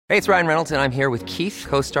Hey, it's Ryan Reynolds, and I'm here with Keith,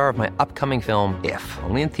 co-star of my upcoming film, If,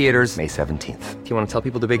 only in theaters May 17th. Do you want to tell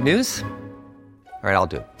people the big news? All right, I'll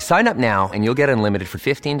do it. Sign up now and you'll get unlimited for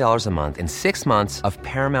 $15 a month and 6 months of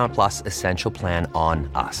Paramount Plus Essential Plan on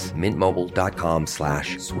us.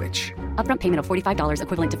 MintMobile.com/switch. Upfront payment of $45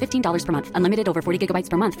 equivalent to $15 per month. Unlimited over 40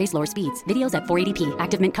 gigabytes per month. Face lower speeds. Videos at 480p.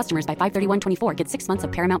 Active Mint customers by 531.24 get 6 months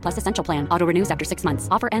of Paramount Plus Essential Plan. Auto renews after 6 months.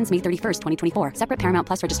 Offer ends May 31st, 2024. Separate Paramount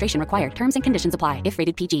Plus registration required. Terms and conditions apply if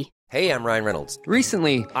rated PG. Hey, I'm Ryan Reynolds.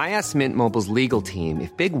 Recently, I asked Mint Mobile's legal team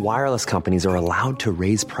if big wireless companies are allowed to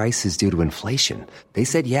raise prices due to inflation. They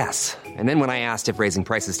said yes. And then when I asked if raising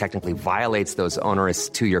prices technically violates those onerous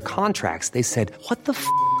 2-year contracts, they said, "What the f***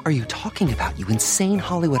 are you talking about, you insane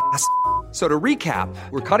Hollywood ass?" So to recap,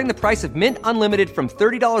 we're cutting the price of Mint Unlimited from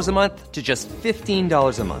 $30 a month to just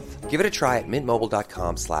 $15 a month. Give it a try at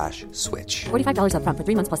mintmobile.com/switch. $45 upfront for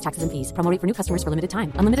 3 months plus taxes and fees. Promo rate for new customers for limited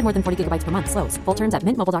time. Unlimited more than 40 gigabytes per month. Slows full terms at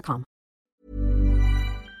mintmobile.com.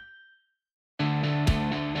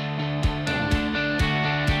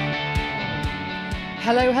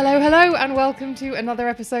 Hello, hello, hello, and welcome to another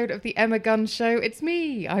episode of the Emma Gunn Show. It's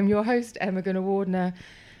me. I'm your host, Emma Gunn-Awardner,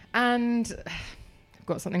 and I've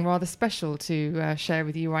got something rather special to share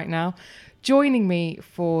with you right now. Joining me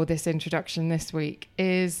for this introduction this week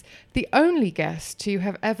is the only guest to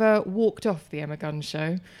have ever walked off the Emma Gunn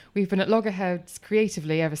Show. We've been at loggerheads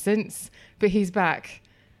creatively ever since, but he's back.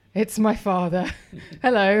 It's my father.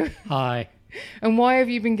 Hello. Hi. And why have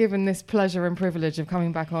you been given this pleasure and privilege of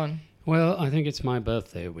coming back on? Well, I think it's my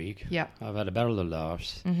birthday week. Yeah. I've had a barrel of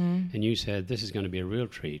laughs. Mm-hmm. And you said this is going to be a real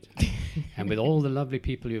treat. And with all the lovely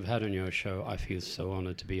people you've had on your show, I feel so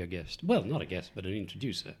honoured to be a guest. Well, not a guest, but an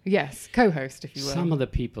introducer. Yes, co-host, if you will. Some of the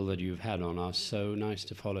people that you've had on are so nice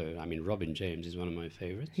to follow. I mean, Robin James is one of my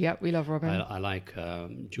favourites. Yep, we love Robin. I like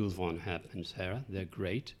Jules Von Hepp and Sarah. They're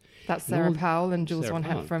great. That's Sarah Powell and Jules Von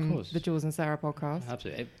Hepp from the Jules and Sarah podcast.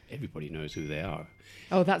 Absolutely. Everybody knows who they are.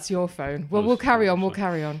 Oh, that's your phone. Well, we'll carry on.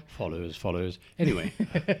 Followers. Anyway,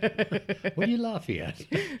 what are you laughing at?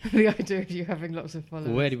 The idea of you having lots of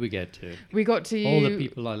followers. Where did we get to? We got to you. All the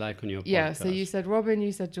people I like on your podcast. Yeah, so you said Robin,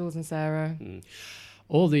 you said Jules and Sarah. Mm.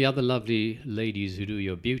 All the other lovely ladies who do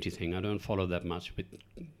your beauty thing, I don't follow that much, but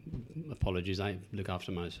apologies, I look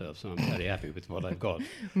after myself, so I'm very happy with what I've got.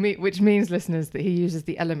 Which means, listeners, that he uses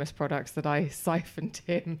the Elemis products that I siphon to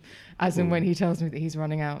him as and when he tells me that he's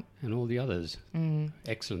running out. And all the others.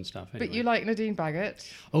 Excellent stuff. Anyway. But you like Nadine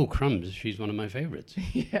Baggott? Oh, crumbs. She's one of my favourites.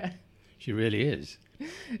 Yeah. She really is.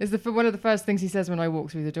 One of the first things he says when I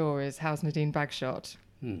walk through the door is, "How's Nadine Bagshot?"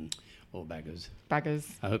 Or baggers.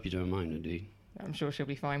 Baggers. I hope you don't mind, Nadine. I'm sure she'll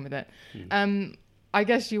be fine with it. I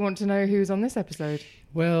guess you want to know who's on this episode.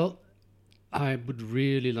 Well, I would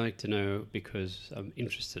really like to know because I'm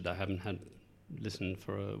interested. I haven't listened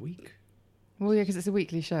for a week. Well, yeah, because it's a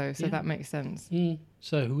weekly show, so that makes sense.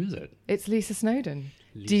 So who is it? It's Lisa Snowdon.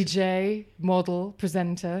 DJ, model,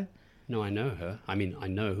 presenter. No, I know her. I mean, I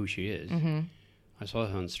know who she is. Mm-hmm. I saw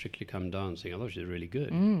her on Strictly Come Dancing. I thought she was really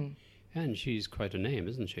good. And she's quite a name,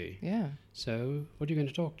 isn't she? Yeah. So what are you going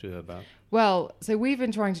to talk to her about? Well, so we've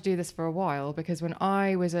been trying to do this for a while because when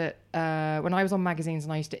I was on magazines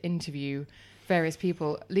and I used to interview various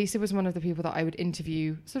people, Lisa was one of the people that I would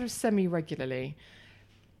interview sort of semi-regularly.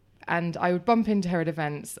 And I would bump into her at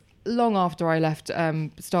events long after I left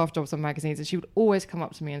staff jobs on magazines, and she would always come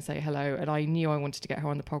up to me and say hello, and I knew I wanted to get her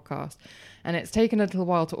on the podcast. And it's taken a little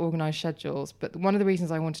while to organise schedules, but one of the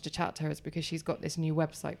reasons I wanted to chat to her is because she's got this new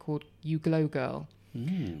website called You Glow Girl,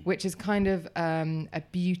 which is kind of a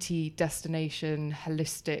beauty destination,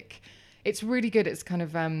 holistic. It's really good. It's kind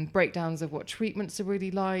of breakdowns of what treatments are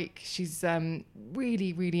really like. She's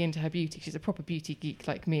really, really into her beauty. She's a proper beauty geek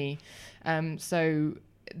like me. So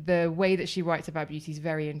the way that she writes about beauty is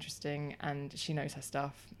very interesting, and she knows her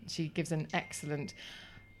stuff. She gives an excellent...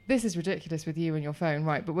 This is ridiculous with you and your phone,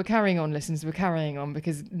 right? But we're carrying on, listeners. We're carrying on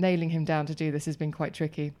because nailing him down to do this has been quite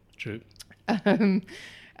tricky. True.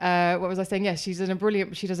 What was I saying? Yes, she does a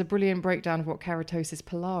brilliant breakdown of what keratosis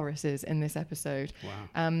pilaris is in this episode. Wow.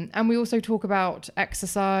 And we also talk about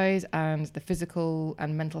exercise and the physical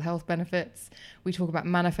and mental health benefits. We talk about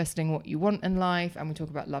manifesting what you want in life, and we talk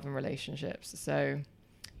about love and relationships. So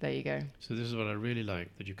there you go. So this is what I really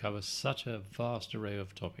like, that you cover such a vast array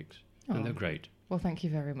of topics. And they're great. Well, thank you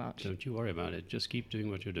very much. Don't you worry about it. Just keep doing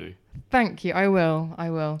what you're doing. Thank you. I will. I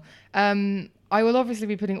will obviously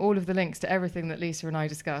be putting all of the links to everything that Lisa and I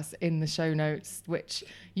discuss in the show notes, which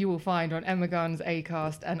you will find on Emma Gunn's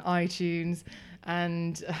Acast and iTunes.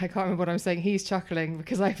 And I can't remember what I'm saying. He's chuckling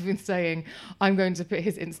because I've been saying I'm going to put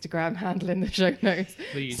his Instagram handle in the show notes.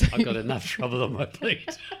 Please, I've got enough trouble on my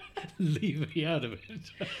plate. Leave me out of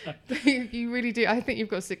it. You really do. I think you've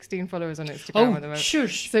got 16 followers on Instagram at the moment.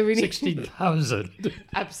 Shush! So we need 16,000.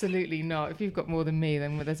 Absolutely not. If you've got more than me,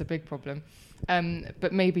 then there's a big problem.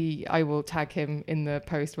 But maybe I will tag him in the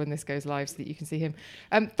post when this goes live so that you can see him.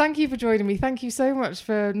 Thank you for joining me. Thank you so much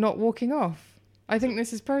for not walking off. I think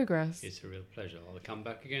this is progress. It's a real pleasure. I'll come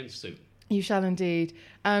back again soon. You shall indeed.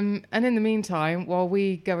 And in the meantime, while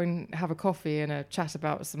we go and have a coffee and a chat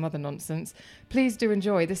about some other nonsense, please do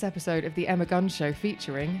enjoy this episode of The Emma Gunn Show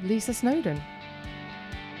featuring Lisa Snowdon.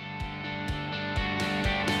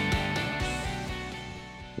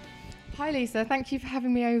 Hi Lisa, thank you for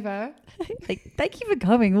having me over. Thank you for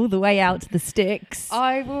coming all the way out to the sticks.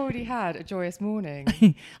 I've already had a joyous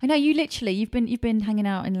morning. I know you've been hanging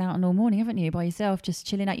out in Loughton all morning, haven't you, by yourself, just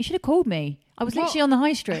chilling out. You should have called me. I was literally on the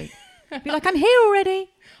high street. Be like, I'm here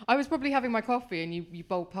already. I was probably having my coffee and you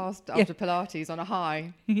bowled past after Pilates on a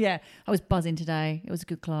high. Yeah, I was buzzing today. It was a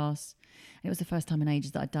good class. And it was the first time in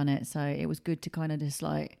ages that I'd done it. So it was good to kind of just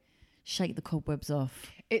like shake the cobwebs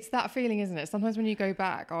off. It's that feeling, isn't it? Sometimes when you go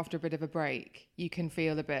back after a bit of a break, you can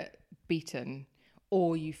feel a bit beaten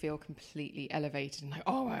or you feel completely elevated and like,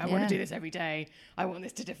 oh, I want to do this every day. I want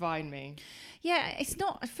this to define me. Yeah, it's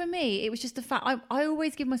not, for me, it was just the fact, I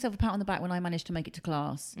always give myself a pat on the back when I manage to make it to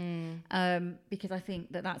class because I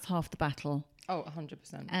think that that's half the battle. Oh,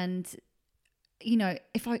 100%. And, you know,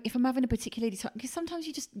 if I'm having a particularly, because sometimes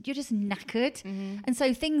you're just knackered. Mm-hmm. And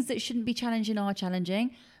so things that shouldn't be challenging are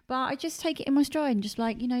challenging. But I just take it in my stride and just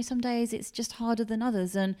like, you know, some days it's just harder than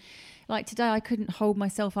others. And like today, I couldn't hold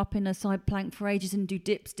myself up in a side plank for ages and do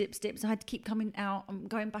dips. I had to keep coming out and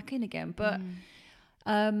going back in again. But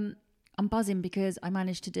I'm buzzing because I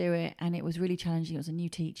managed to do it and it was really challenging. It was a new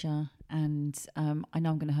teacher and I know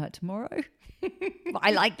I'm going to hurt tomorrow. But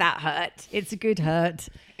I like that hurt. It's a good hurt.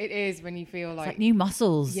 It is when you feel like new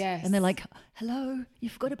muscles. Yes. And they're like, hello,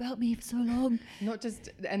 you forgot about me for so long. Not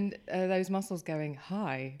just, and those muscles going,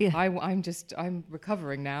 hi, yeah. I'm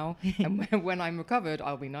recovering now. And when I'm recovered,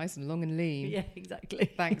 I'll be nice and long and lean. Yeah,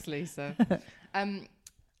 exactly. Thanks, Lisa.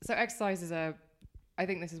 So exercises are, I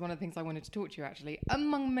think this is one of the things I wanted to talk to you actually,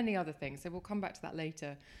 among many other things. So we'll come back to that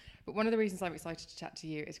later. But one of the reasons I'm excited to chat to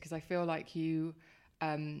you is because I feel like you've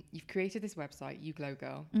created this website, You Glow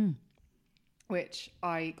Girl, which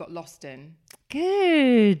I got lost in.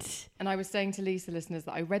 Good. And I was saying to Lisa listeners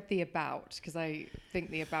that I read the about because I think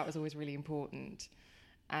the about is always really important.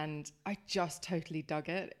 And I just totally dug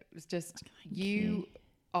it. It was just, you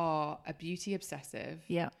are a beauty obsessive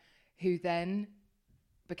who then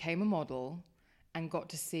became a model and got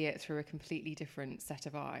to see it through a completely different set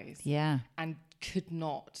of eyes. Yeah. And could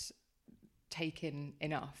not take in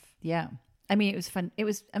enough. Yeah. I mean, it was fun. It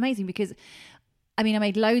was amazing because, I mean, I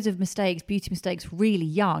made loads of mistakes, beauty mistakes, really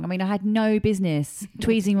young. I mean, I had no business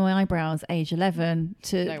tweezing my eyebrows age 11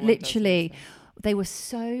 to literally, they were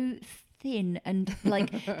so thin and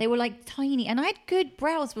like, they were like tiny. And I had good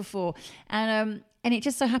brows before. And it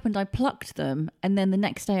just so happened I plucked them. And then the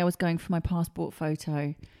next day I was going for my passport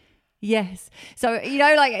photo. Yes. So, you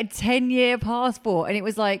know, like a 10-year passport. And it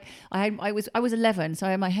was like, I was 11. So I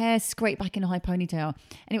had my hair scraped back in a high ponytail.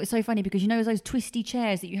 And it was so funny because, you know, those twisty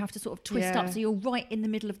chairs that you have to sort of twist up so you're right in the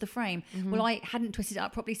middle of the frame. Mm-hmm. Well, I hadn't twisted it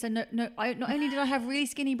up properly. So not only did I have really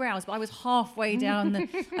skinny brows, but I was halfway down.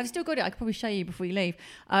 I've still got it. I could probably show you before you leave.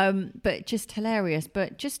 But just hilarious,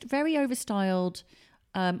 but just very overstyled.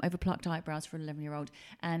 Over plucked eyebrows for an 11-year-old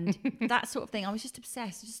and that sort of thing. I was just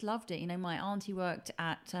obsessed. I just loved it. You know, my auntie worked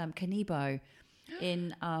at Canibo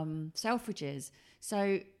in Selfridges.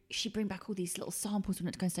 So she'd bring back all these little samples when I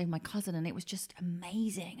had to go and stay with my cousin and it was just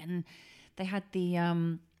amazing. And they had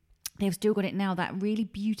they've still got it now, that really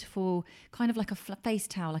beautiful kind of like a face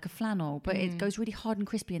towel, like a flannel, but it goes really hard and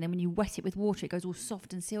crispy. And then when you wet it with water, it goes all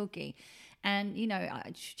soft and silky. And, you know,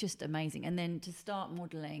 it's just amazing. And then to start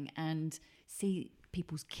modelling and see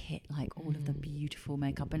people's kit, like all of the beautiful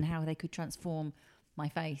makeup and how they could transform my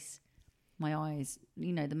face, my eyes,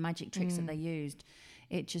 you know, the magic tricks that they used.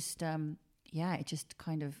 It just, it just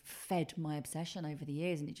kind of fed my obsession over the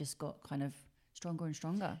years and it just got kind of stronger and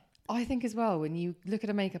stronger. I think as well, when you look at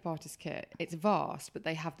a makeup artist kit, it's vast, but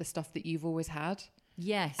they have the stuff that you've always had.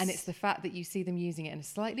 Yes. And it's the fact that you see them using it in a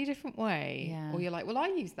slightly different way, or you're like, well, I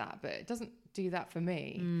use that, but it doesn't do that for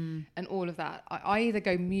me. And all of that. I either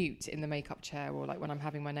go mute in the makeup chair or like when I'm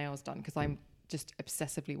having my nails done because I'm just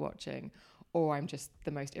obsessively watching, or I'm just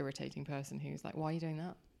the most irritating person who's like, why are you doing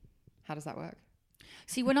that? How does that work?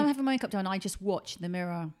 See, when I'm having makeup done, I just watch the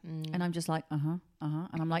mirror and I'm just like, and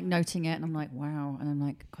I'm like noting it and I'm like, wow. And I'm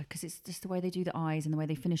like, God, because it's just the way they do the eyes and the way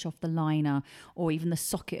they finish off the liner or even the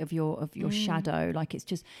socket of your shadow. Like it's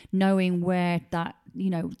just knowing where that, you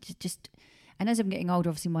know, just, And as I'm getting older,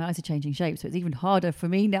 obviously my eyes are changing shape. So it's even harder for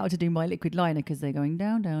me now to do my liquid liner because they're going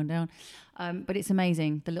down, down, down. But it's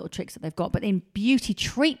amazing, the little tricks that they've got. But in beauty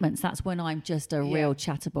treatments, that's when I'm just a real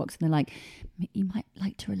chatterbox. And they're like, you might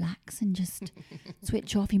like to relax and just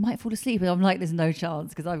switch off. You might fall asleep. And I'm like, there's no chance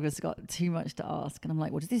because I've just got too much to ask. And I'm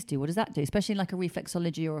like, what does this do? What does that do? Especially like a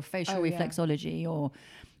reflexology or a facial reflexology or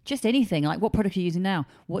just anything. Like, what product are you using now?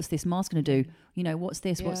 What's this mask going to do? You know, what's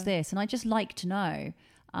this? What's this? And I just like to know.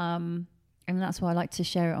 And that's why I like to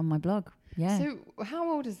share it on my blog. Yeah. So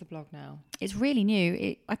how old is the blog now? It's really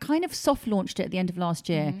new. I kind of soft launched it at the end of last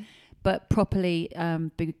year, but properly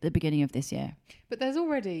the beginning of this year. But there's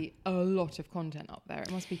already a lot of content up there.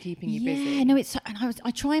 It must be keeping you busy. Yeah, no,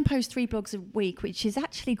 I try and post 3 blogs a week, which is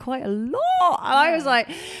actually quite a lot. And I was like,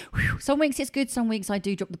 whew, some weeks it's good, some weeks I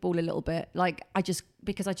do drop the ball a little bit. Like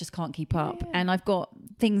because I just can't keep up. And I've got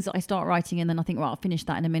things that I start writing and then I think, right, I'll finish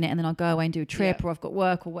that in a minute and then I'll go away and do a trip or I've got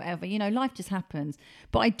work or whatever. You know, life just happens.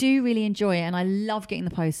 But I do really enjoy it and I love getting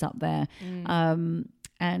the posts up there.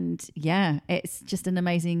 And yeah, it's just an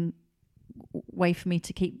amazing way for me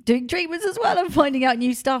to keep doing treatments as well and finding out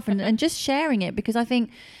new stuff and just sharing it, because I think,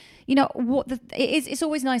 you know, it's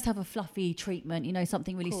always nice to have a fluffy treatment, you know,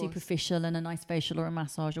 something really superficial and a nice facial or a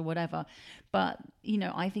massage or whatever. But, you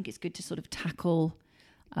know, I think it's good to sort of tackle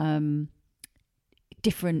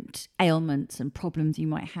different ailments and problems you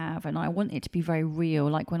might have. And I want it to be very real.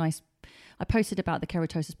 Like when I posted about the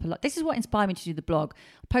keratosis pilaris. This is what inspired me to do the blog.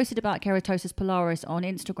 I posted about keratosis pilaris on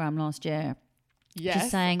Instagram last year. Yes,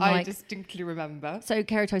 just saying, I distinctly remember. So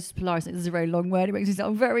keratosis pilaris, this is a very long word. It makes me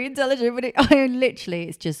sound very intelligent, but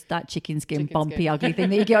it's just that chicken skin, bumpy, ugly thing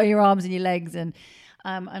that you get on your arms and your legs. And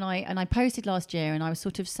I posted last year, and I was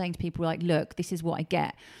sort of saying to people like, look, this is what I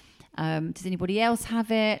get. Does anybody else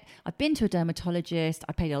have it? I've been to a dermatologist.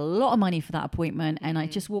 I paid a lot of money for that appointment, and I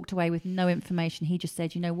just walked away with no information. He just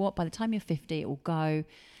said, you know what? By the time you're 50, it will go.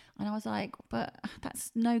 And I was like, but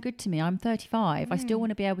that's no good to me. I'm 35. I still want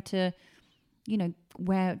to be able to, you know,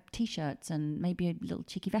 wear T-shirts and maybe a little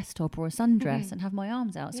cheeky vest top or a sundress and have my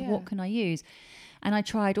arms out. So what can I use? And I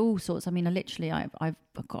tried all sorts. I mean, I've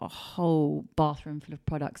got a whole bathroom full of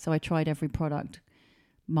products. So I tried every product,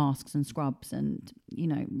 masks and scrubs and, you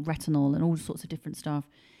know, retinol and all sorts of different stuff.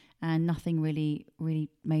 And nothing really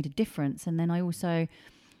made a difference. And then I also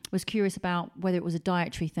was curious about whether it was a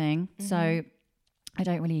dietary thing. So I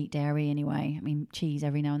don't really eat dairy anyway. I mean, cheese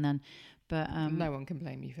every now and then. But no one can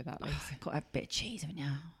blame you for that, Lisa. I've got a bit of cheese every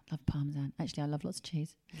now. I love parmesan. Actually, I love lots of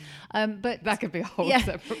cheese. But that could be a whole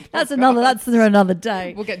separate podcast. That's for another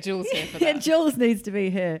day. We'll get Jules here for that. Yeah, Jules needs to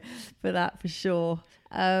be here for that for sure.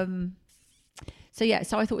 So I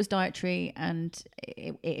thought it was dietary, and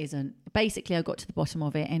it isn't. Basically, I got to the bottom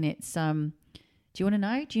of it, and it's. Do you want to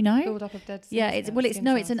know? Do you know? Build up of dead cells. Yeah,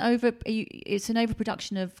 it's an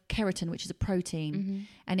overproduction of keratin, which is a protein,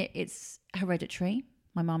 and it's hereditary.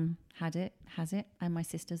 My mum has it, and my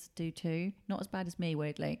sisters do too. Not as bad as me,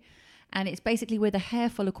 weirdly. And it's basically where the hair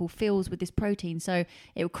follicle fills with this protein, so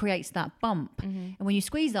it creates that bump. And when you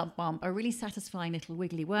squeeze that bump, a really satisfying little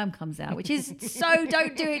wiggly worm comes out, which is so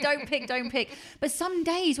don't do it, don't pick. But some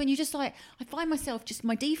days when you just like, I find myself just,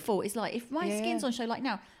 my default is like, if my skin's on show like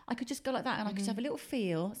now, I could just go like that and I could have a little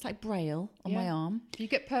feel. It's like braille on my arm. You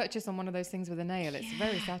get purchase on one of those things with a nail. It's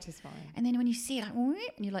very satisfying. And then when you see it, like,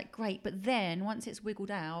 and you're like, great. But then once it's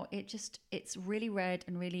wiggled out, it's really red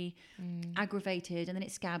and really aggravated, and then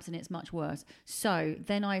it scabs and it's much worse. So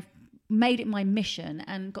then I've made it my mission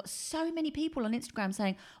and got so many people on Instagram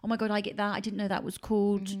saying, oh my God, I get that. I didn't know that was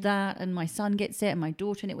called that. And my son gets it and my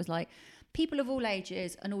daughter. And it was like people of all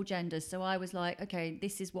ages and all genders. So I was like, okay,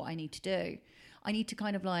 this is what I need to do. I need to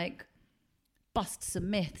kind of like bust some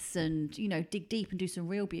myths and, you know, dig deep and do some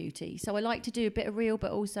real beauty. So I like to do a bit of real, but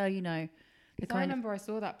also, you know, I remember I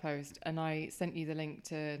saw that post and I sent you the link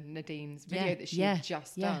to Nadine's video that she had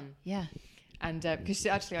just done. Yeah. And because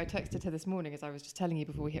I texted her this morning as I was just telling you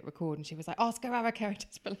before we hit record, and she was like, ask her how her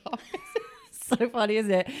keratosis pilaris. So funny,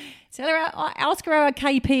 isn't it? Tell her, ask her how her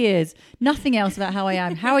KP is. Nothing else about how I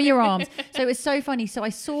am. How are your arms? So it was so funny. So I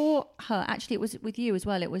saw her. Actually, it was with you as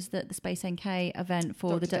well. It was the Space NK event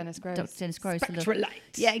for Dr. Dennis Gross. Dr. Dennis Gross. Spectra Light.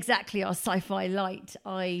 Yeah, exactly. Our sci-fi light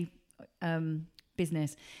eye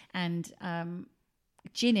business. And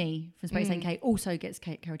Ginny from Space NK also gets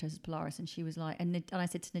keratosis pilaris, and she was like, and I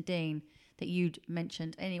said to Nadine that you'd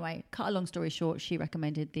mentioned. Anyway, cut a long story short, she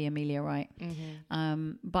recommended the Amelia Wright.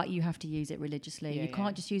 But you have to use it religiously. You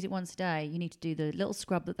can't just use it once a day. You need to do the little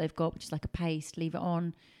scrub that they've got, which is like a paste, leave it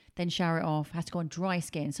on, then shower it off. It has to go on dry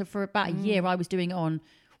skin. So for about a year, I was doing it on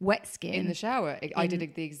wet skin. In the shower. I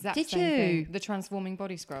did the exact same thing. The transforming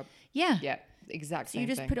body scrub. Yeah. exact so same you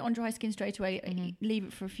just thing. put it on dry skin straight away, leave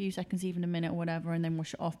it for a few seconds, even a minute or whatever, and then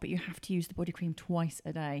wash it off. But you have to use the body cream twice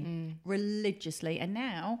a day, religiously. And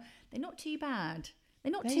now they're not too bad.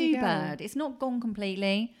 They're not too bad. It's not gone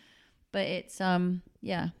completely, but it's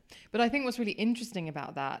yeah. But I think what's really interesting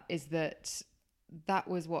about that is that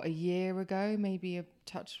was what, a year ago, maybe a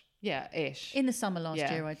touch, ish. In the summer last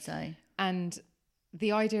year, I'd say. And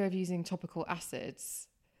the idea of using topical acids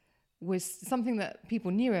was something that people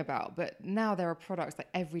knew about, but now there are products, like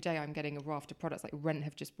every day I'm getting a raft of products. Like Rent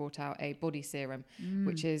have just brought out a body serum,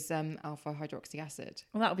 which is alpha hydroxy acid.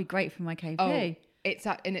 Well, that would be great for my KP. Oh,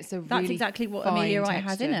 that's really exactly what Amelia Wright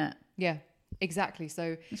has in it. Yeah, exactly.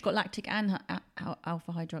 So it's got lactic and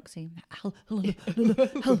alpha hydroxy.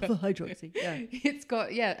 Alpha hydroxy. Yeah, it's got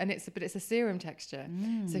but it's a serum texture.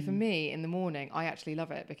 So for me in the morning, I actually love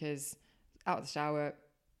it because out of the shower,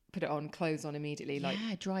 put it on, clothes on immediately.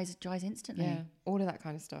 Dries instantly. Yeah, all of that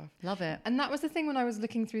kind of stuff. Love it. And that was the thing when I was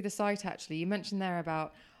looking through the site, actually. You mentioned there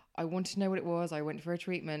about, I wanted to know what it was. I went for a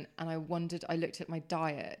treatment and I looked at my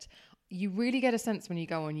diet. You really get a sense when you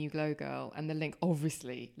go on You Glow Girl, and the link,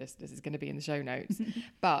 obviously, listeners, is going to be in the show notes.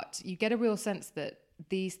 But you get a real sense that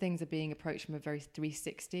these things are being approached from a very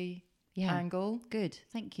 360 angle. Good.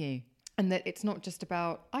 Thank you. And that it's not just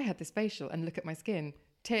about, I had this facial and look at my skin.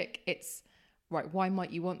 Tick. It's, right, why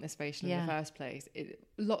might you want this facial in the first place?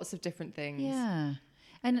 Lots of different things. Yeah.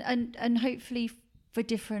 And hopefully for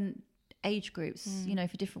different age groups,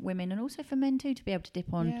 for different women, and also for men too, to be able to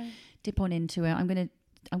dip on into it.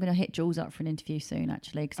 I'm gonna hit Jules up for an interview soon,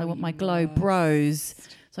 actually, because I want my Glow bros.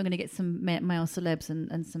 So I'm gonna get some male celebs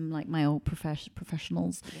and some like male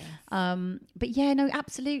professionals. Yes. But yeah, no,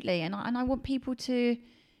 absolutely, and I want people to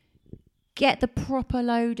get the proper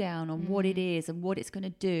lowdown on what it is and what it's going to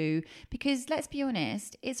do, because let's be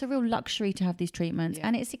honest, it's a real luxury to have these treatments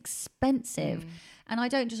and it's expensive. And I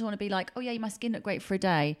don't just want to be like, oh yeah, my skin looked great for a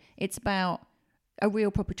day. It's about a real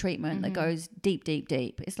proper treatment that goes deep, deep,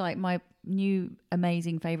 deep. It's like my new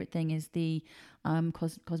amazing favorite thing is the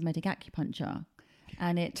cosmetic acupuncture.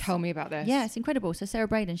 And tell me about this. Yeah, it's incredible. So Sarah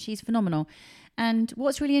Braden, she's phenomenal. And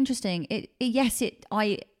what's really interesting,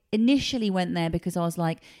 I initially went there because I was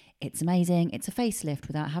like, it's amazing. It's a facelift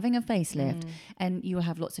without having a facelift. And you will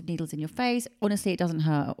have lots of needles in your face. Honestly, it doesn't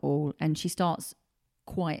hurt at all. And she starts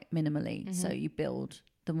quite minimally. So you build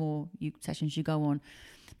the more sessions you go on.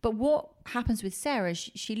 But what happens with Sarah,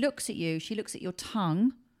 she looks at you. She looks at your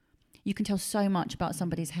tongue. You can tell so much about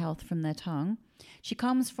somebody's health from their tongue. She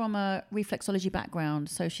comes from a reflexology background.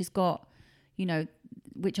 So she's got,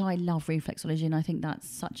 which I love reflexology. And I think that's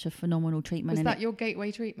such a phenomenal treatment. Was that your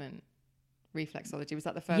gateway treatment? Reflexology, was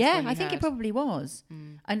that the first one? Yeah, I think it probably was.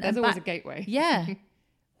 And there's always a gateway. Yeah.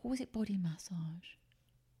 What was it? Body massage.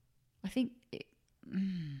 I think it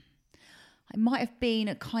might have been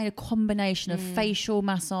a kind of combination of facial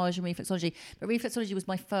massage and reflexology. But reflexology was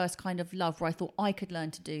my first kind of love, where I thought I could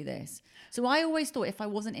learn to do this. So I always thought if I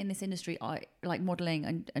wasn't in this industry, like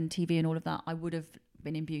modelling and TV and all of that, I would have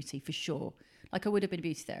been in beauty for sure. Like I would have been a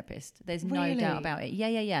beauty therapist. There's no doubt about it.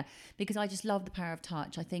 Yeah. Because I just love the power of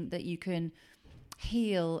touch. I think that you can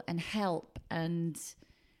heal and help and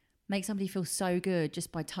make somebody feel so good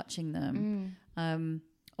just by touching them.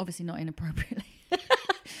 Obviously not inappropriately.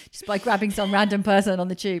 Just by grabbing some random person on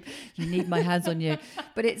the tube. You need my hands on you.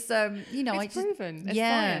 But it's, it's proven. It's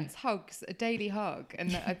science. Hugs, a daily hug.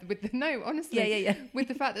 And honestly, with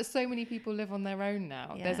the fact that so many people live on their own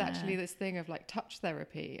now, there's actually this thing of like touch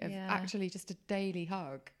therapy, of actually just a daily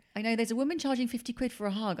hug. I know there's a woman charging 50 quid for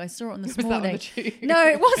a hug. I saw it on this was morning. That on the tube? No,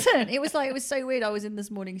 it wasn't. It was so weird. I was in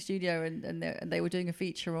this morning studio and they were doing a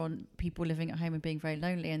feature on people living at home and being very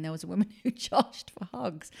lonely. And there was a woman who charged for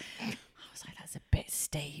hugs. I was like, that's a bit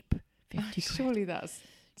steep. 50 Surely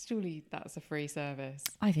that's a free service.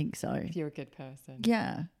 I think so. If you're a good person.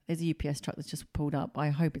 Yeah. There's a UPS truck that's just pulled up. I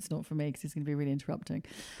hope it's not for me because it's going to be really interrupting.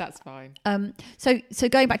 That's fine. So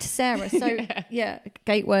going back to Sarah. So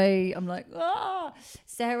gateway. I'm like,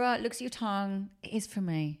 Sarah, looks at your tongue. It is for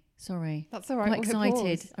me. Sorry. That's all right. I'm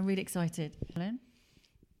excited. I'm really excited. Helen?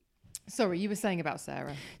 Sorry, you were saying about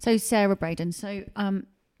Sarah. So Sarah Braden. So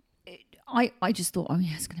I just thought,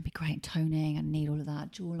 it's going to be great toning. I need all of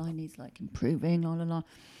that. Jawline needs like improving, la la la.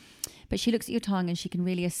 But she looks at your tongue and she can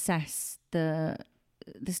really assess the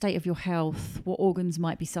state of your health, what organs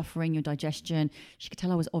might be suffering, your digestion. She could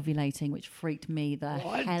tell I was ovulating, which freaked me the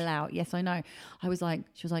hell out. Yes, I know. She was like,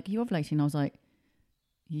 are you ovulating? And I was like,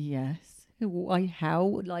 yes.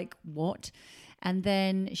 How? Like what? And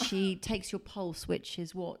then she takes your pulse, which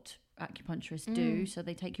is what acupuncturists do. So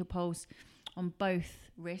they take your pulse on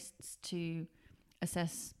both wrists to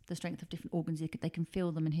assess the strength of different organs. They can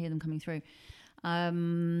feel them and hear them coming through.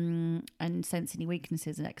 and sense any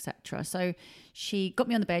weaknesses and etc. So she got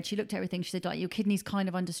me on the bed. She looked at everything. She said, like, your kidney's kind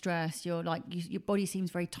of under stress. You're like, your body seems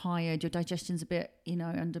very tired. Your digestion's a bit,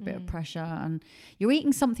 under a bit of pressure, and you're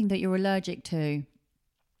eating something that you're allergic to.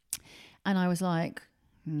 And I was like,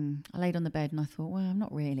 I laid on the bed and I thought, well, I'm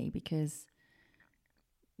not really, because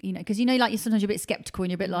like you're sometimes you're a bit skeptical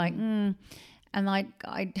and you're a bit like, And I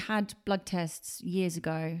had blood tests years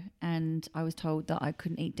ago, and I was told that I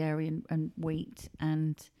couldn't eat dairy and wheat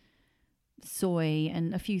and soy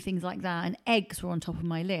and a few things like that. And eggs were on top of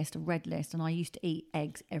my list, a red list, and I used to eat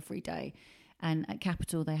eggs every day. And at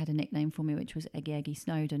Capital, they had a nickname for me, which was Eggy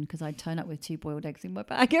Snowdon, because I'd turn up with 2 boiled eggs in my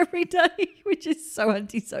bag every day, which is so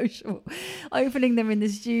antisocial. Opening them in the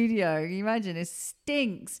studio, can you imagine? It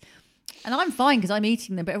stinks. And I'm fine because I'm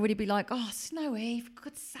eating them, but everybody be like, oh, Snowy, for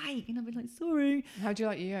God's sake. And I'd be like, sorry. How do you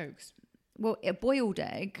like your yolks? Well, a boiled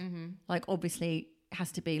egg, like, obviously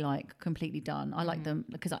has to be like completely done. I like them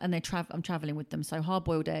because I'm traveling with them. So hard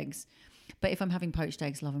boiled eggs. But if I'm having poached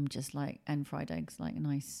eggs, love them just like, and fried eggs, like a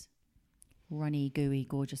nice runny, gooey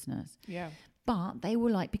gorgeousness. Yeah. But they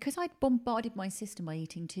were like, because I'd bombarded my system by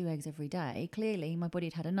eating 2 eggs every day, clearly my body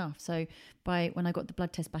had had enough. So when I got the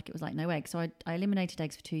blood test back, it was like no eggs. So I eliminated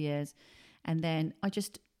eggs for 2 years, and then I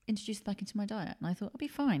just introduced them back into my diet, and I thought I'll be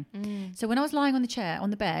fine. So when I was lying on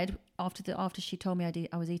the bed after she told me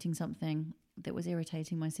I was eating something that was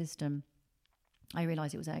irritating my system, I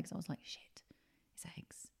realised it was eggs. I was like, shit, it's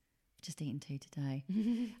eggs. I've just eaten 2 today.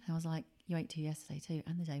 And I was like, you ate 2 yesterday too,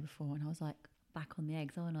 and the day before. And I was like, back on the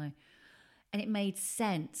eggs, aren't I? And it made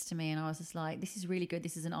sense to me, and I was just like, this is really good.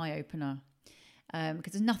 This is an eye-opener.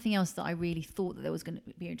 Because there's nothing else that I really thought that there was going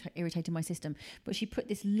to be irritating my system. But she put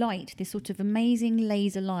this light, this sort of amazing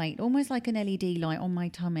laser light, almost like an LED light, on my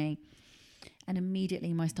tummy. And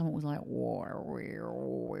immediately my stomach was like,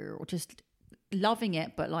 just loving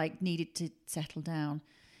it, but like needed to settle down.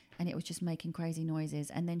 And it was just making crazy noises.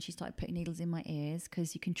 And then she started putting needles in my ears,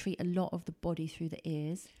 because you can treat a lot of the body through the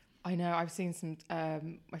ears. I know. I've seen some.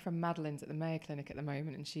 My friend Madeline's at the Mayo Clinic at the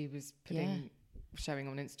moment, and she was showing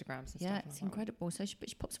on Instagrams and stuff. Yeah, it's incredible. So she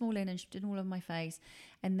pops them all in, and she did all of my face,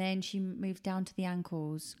 and then she moved down to the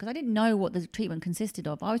ankles, because I didn't know what the treatment consisted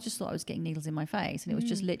of. I just thought I was getting needles in my face, and it was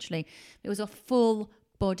just literally, it was a full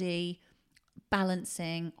body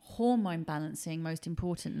balancing, hormone balancing. Most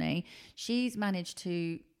importantly, she's managed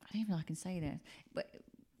to. I don't even know if I can say this, but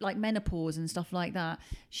like menopause and stuff like that,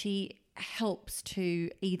 she helps to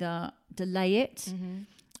either delay it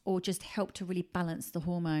or just help to really balance the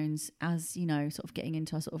hormones as, sort of getting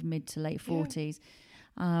into our sort of mid to late 40s.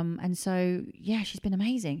 And so, she's been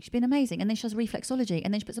amazing. And then she does reflexology,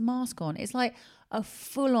 and then she puts a mask on. It's like a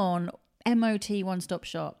full-on MOT one-stop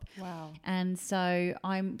shop. Wow. And so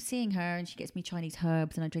I'm seeing her, and she gets me Chinese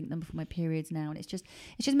herbs, and I drink them before my periods now. And it's just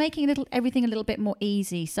making everything a little bit more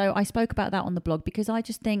easy. So I spoke about that on the blog, because I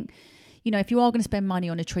just think, if you are going to spend money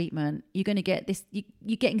on a treatment, you're going to get this,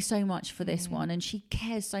 you're getting so much for this one. And she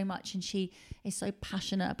cares so much, and she is so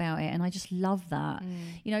passionate about it. And I just love that,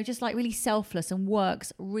 just like really selfless, and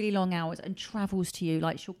works really long hours and travels to you.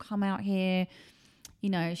 Like, she'll come out here,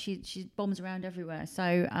 she bombs around everywhere.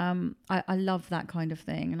 So I love that kind of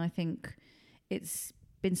thing. And I think it's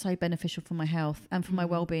been so beneficial for my health and for my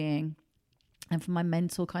well-being and for my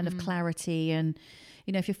mental kind of clarity. And,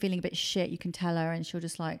 if you're feeling a bit shit, you can tell her, and she'll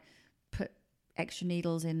just like put extra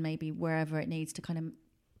needles in maybe wherever it needs to kind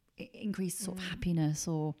of increase sort of happiness.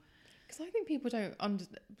 Or because I think people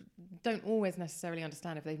don't always necessarily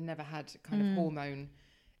understand if they've never had kind of hormone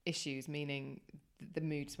issues, meaning the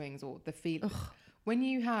mood swings or the feel. When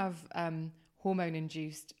you have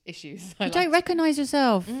hormone-induced issues, you don't recognise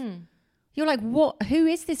yourself. You're like, what? Who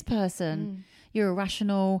is this person? You're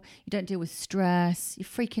irrational. You don't deal with stress. You're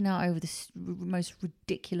freaking out over the most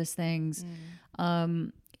ridiculous things.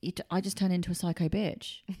 I just turn into a psycho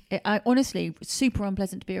bitch. I honestly, super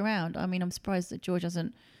unpleasant to be around. I mean, I'm surprised that George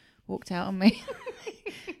hasn't walked out on me.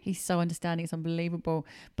 He's so understanding. It's unbelievable.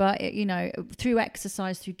 But through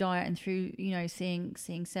exercise, through diet, and through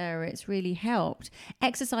seeing Sarah, it's really helped.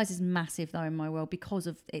 Exercise is massive though in my world, because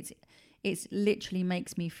of it's literally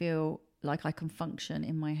makes me feel like I can function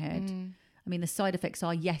in my head. I mean, the side effects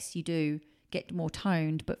are, yes, you do get more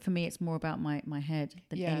toned, but for me it's more about my head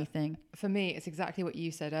than anything. For me, it's exactly what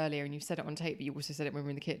you said earlier, and you said it on tape, but you also said it when we were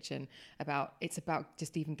in the kitchen, it's about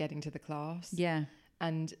just even getting to the class.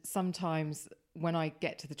 And sometimes when I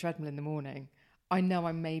get to the treadmill in the morning, I know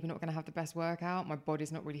I'm maybe not going to have the best workout. My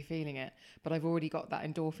body's not really feeling it, but I've already got that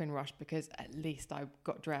endorphin rush because at least I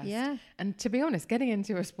got dressed. Yeah. And to be honest, getting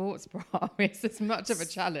into a sports bra is as much of a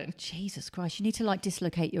challenge. Jesus Christ. You need to like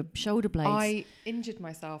dislocate your shoulder blades. I injured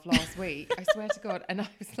myself last week. I swear to God. And I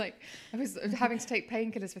was having to take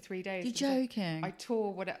painkillers for 3 days. You're joking. I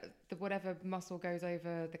tore whatever muscle goes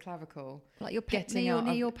over the clavicle. Like your pec, near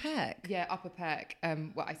your pec? Yeah, upper pec.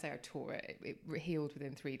 Well, I say I tore it. It healed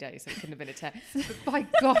within 3 days, so it couldn't have been a tear. But by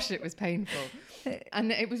gosh, it was painful.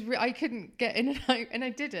 And it was I couldn't get in and out. And I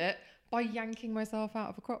did it by yanking myself out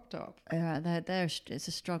of a crop top. Yeah, it's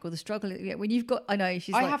a struggle. The struggle, when you've got, I know,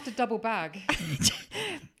 I have to double bag.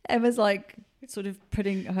 Emma's like sort of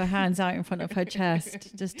putting her hands out in front of her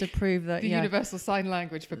chest just to prove that the universal sign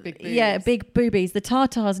language for big boobs. Yeah, big boobies. The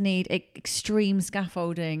Tartars need extreme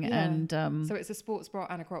scaffolding, and so it's a sports bra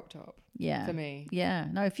and a crop top. Yeah, for me. Yeah,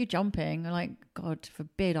 no. If you're jumping, like God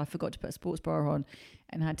forbid, I forgot to put a sports bra on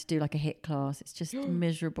and had to do like a HIIT class. It's just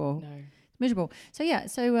miserable. No. Miserable. So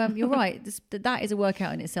you're right. That is a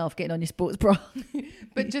workout in itself, getting on your sports bra.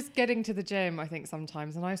 But just getting to the gym, I think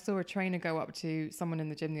sometimes. And I saw a trainer go up to someone in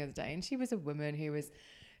the gym the other day, and she was a woman who was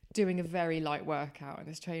doing a very light workout. And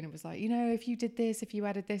this trainer was like, if you did this, if you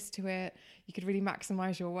added this to it, you could really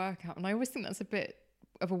maximize your workout. And I always think that's a bit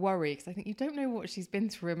of a worry, because I think you don't know what she's been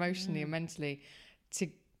through emotionally and mentally to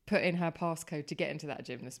put in her passcode to get into that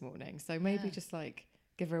gym this morning. So maybe just like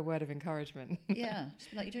give her a word of encouragement. Yeah,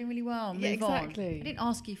 like you're doing really well. Move exactly. On. I didn't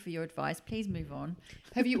ask you for your advice. Please move on.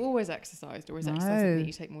 Have you always exercised, or is exercise something that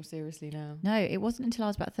you take more seriously now? No, it wasn't until I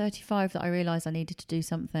was about 35 that I realised I needed to do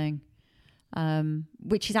something,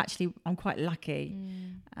 which is actually, I'm quite lucky.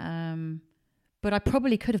 But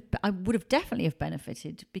I would have definitely have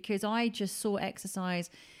benefited, because I just saw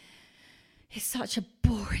exercise. It's such a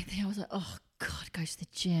boring thing. I was like, oh God, go to the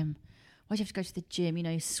gym. Why do you have to go to the gym?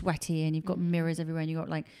 You're sweaty and you've got mirrors everywhere, and you got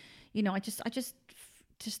like, I just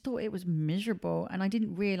thought it was miserable, and I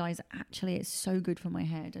didn't realise actually it's so good for my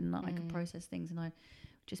head, and that I could process things, and I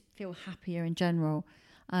just feel happier in general.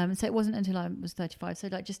 So it wasn't until I was 35, so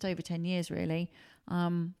like just over 10 years really.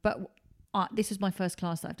 But this was my first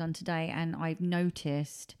class that I've done today, and I've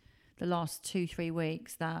noticed the last 2-3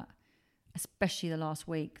 weeks that, especially the last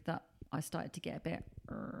week, that I started to get a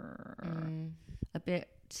bit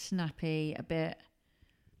snappy, a bit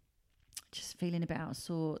just feeling a bit out of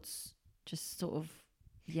sorts, just sort of,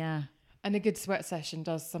 yeah. And a good sweat session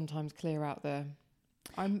does sometimes clear out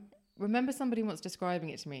I remember somebody once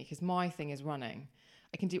describing it to me, because my thing is running.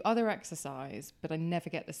 I can do other exercise, but I never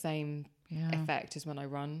get the same effect as when I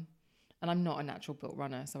run. And I'm not a natural built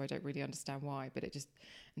runner, so I don't really understand why, but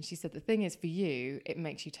and she said the thing is, for you, it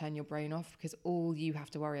makes you turn your brain off, because all you have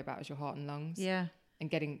to worry about is your heart and lungs. Yeah.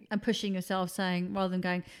 And pushing yourself, saying, rather than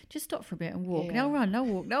going, just stop for a bit and walk. Yeah. No run, no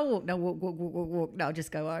walk, no walk, no walk. No,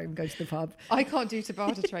 just go home, go to the pub. I can't do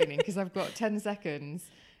Tabata training because I've got 10 seconds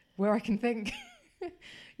where I can think.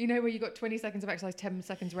 Where you got 20 seconds of exercise, 10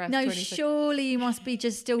 seconds rest. No, surely you must be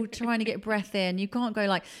just still trying to get breath in. You can't go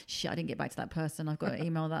like, shit, I didn't get back to that person. I've got to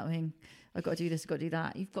email that thing. I've got to do this, I've got to do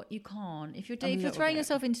that. You can't. If you're throwing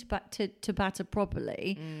yourself into Tabata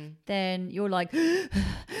properly, then you're like,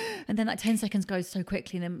 and then that 10 seconds goes so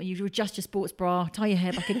quickly, and then you adjust your sports bra, tie your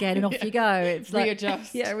hair back again, and off you go. It's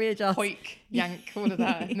readjust. Like, readjust. Hoik, yank, all of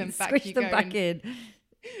that, and then back you go. Back in.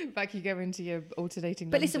 Back you go into your alternating.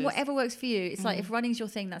 But listen, whatever works for you. It's like, if running's your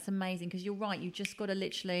thing, that's amazing, because you're right. You just got to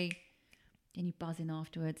literally, and you buzz in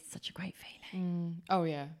afterwards. It's such a great feeling. Oh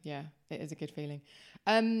yeah, it is a good feeling.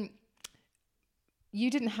 You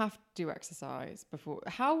didn't have to do exercise before.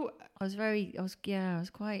 How? I was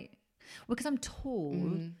quite, because I'm tall.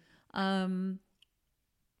 And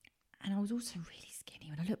I was also really skinny.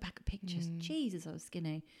 When I look back at pictures, Jesus, I was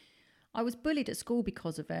skinny. I was bullied at school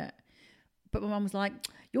because of it. But my mum was like,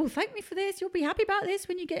 you'll thank me for this. You'll be happy about this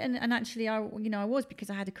when you get in. And actually, I was, because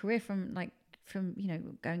I had a career from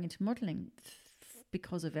going into modelling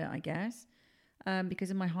because of it, I guess.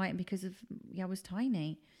 Because of my height and because of, I was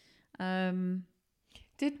tiny.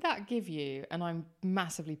 Did that give you, and I'm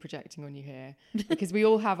massively projecting on you here, because we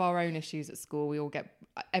all have our own issues at school.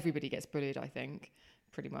 Everybody gets bullied, I think,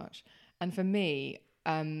 pretty much. And for me,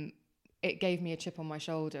 it gave me a chip on my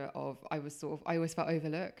shoulder of, I always felt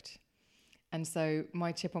overlooked. And so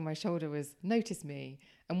my chip on my shoulder was notice me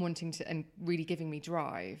and wanting to, and really giving me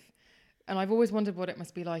drive. And I've always wondered what it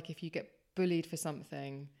must be like if you get bullied for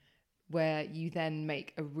something where you then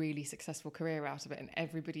make a really successful career out of it, and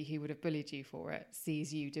everybody who would have bullied you for it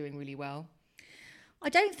sees you doing really well. I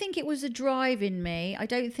don't think it was a drive in me. I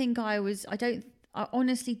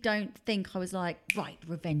honestly don't think I was like, right,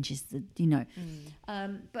 revenge is the.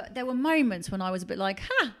 But there were moments when I was a bit like,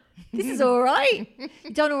 This is all right.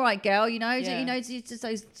 You've done all right, girl. You know, Yeah. it's just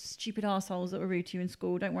those stupid assholes that were rude to you in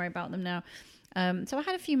school. Don't worry about them now. So I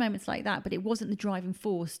had a few moments like that, but it wasn't the driving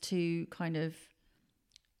force to kind of,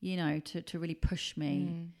 you know, to really push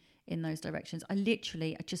me in those directions. I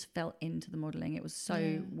just fell into the modelling. It was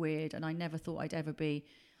so weird, and I never thought I could be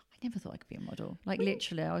a model. Like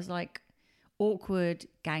literally, I was like awkward,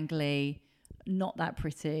 gangly, not that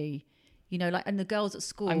pretty. You know, like, and the girls at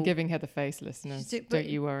school... I'm giving her the face, listeners. Don't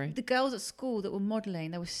you worry. The girls at school that were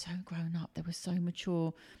modelling, they were so grown up. They were so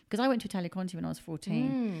mature. Because I went to Italia Conti when I was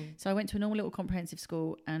 14. So I went to a normal little comprehensive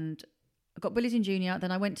school and I got bullied in junior.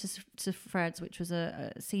 Then I went to Fred's, which was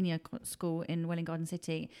a senior school in Welwyn Garden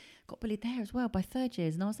City. Got bullied there as well by third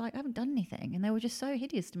years. And I was like, I haven't done anything. And they were just so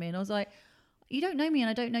hideous to me. And I was like... You don't know me and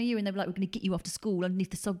I don't know you. And they were like, we're going to get you after school underneath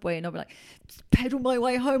the subway. And I'll be like, pedal my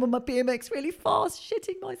way home on my BMX really fast,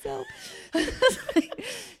 shitting myself.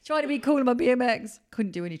 Trying to be cool on my BMX.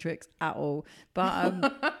 Couldn't do any tricks at all.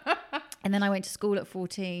 But and then I went to school at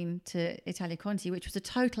 14 to Italia Conti, which was a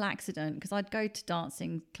total accident because I'd go to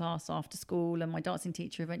dancing class after school. And my dancing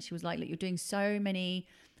teacher eventually was like, look, you're doing so many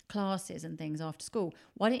classes and things after school.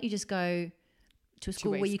 Why don't you just go to a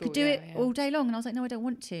school where you could do it all day long? And I was like, no, I don't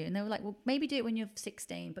want to. And they were like, well, maybe do it when you're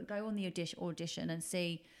 16, but go on the audition and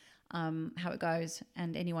see how it goes.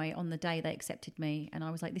 And anyway, on the day they accepted me and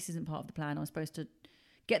I was like, this isn't part of the plan. I was supposed to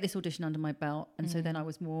get this audition under my belt. And so then I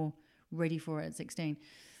was more ready for it at 16.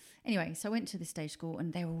 Anyway, so I went to this stage school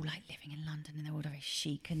and they were all like living in London and they were all very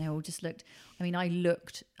chic and they all just looked, I mean, I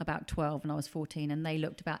looked about 12 and I was 14 and they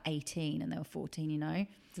looked about 18 and they were 14, you know.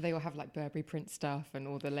 So they all have like Burberry print stuff and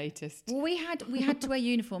all the latest. Well, we had to wear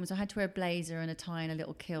uniforms. I had to wear a blazer and a tie and a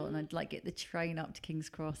little kilt and I'd like get the train up to King's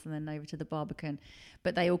Cross and then over to the Barbican.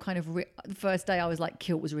 But they all kind of, the first day I was like,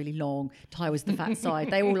 kilt was really long, tie was the fat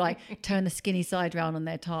side. They all like turned the skinny side round on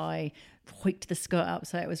their tie, hoiked the skirt up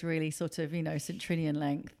so it was really sort of, you know, St. Trinian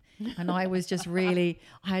length. And I was just really,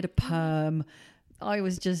 I had a perm. I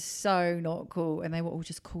was just so not cool. And they were all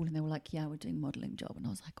just cool. And they were like, yeah, we're doing a modelling job. And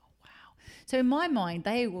I was like, oh, wow. So in my mind,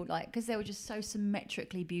 they were like, because they were just so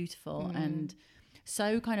symmetrically beautiful and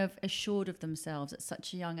so kind of assured of themselves at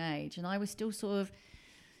such a young age. And I was still sort of,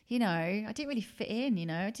 you know, I didn't really fit in, you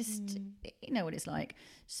know, just, you know what it's like.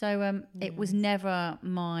 So it was never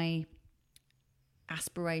my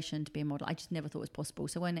aspiration to be a model. I just never thought it was possible.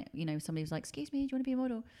 So when, you know, somebody was like, excuse me, do you want to be a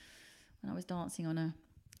model? And I was dancing on a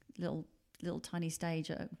little tiny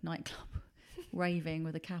stage at a nightclub, raving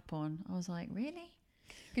with a cap on. I was like, really?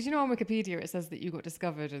 Because you know on Wikipedia it says that you got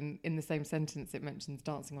discovered and in the same sentence it mentions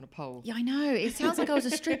dancing on a pole. Yeah, I know. It sounds like I was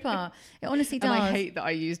a stripper. It honestly does. And I hate that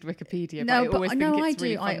I used Wikipedia. No, but I always think I it's do.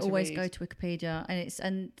 really fun I to always read. go to Wikipedia,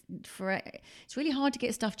 and it's really hard to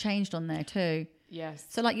get stuff changed on there too. Yes.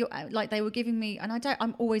 So like they were giving me, and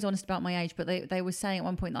I'm always honest about my age, but they were saying at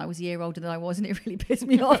one point that I was a year older than I was, and it really pissed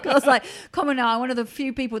me off. Cause I was like, come on now, I'm one of the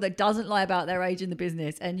few people that doesn't lie about their age in the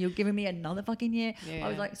business, and you're giving me another fucking year. Yeah. I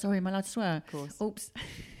was like, sorry, am I allowed to swear? Of course. Oops.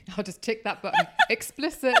 I'll just tick that button.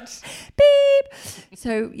 Explicit. Beep.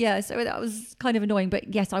 So that was kind of annoying.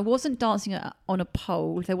 But yes, I wasn't dancing on a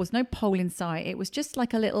pole. There was no pole in sight. It was just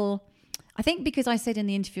like a little, I think because I said in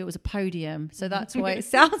the interview it was a podium. So that's why it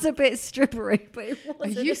sounds a bit strippery. But it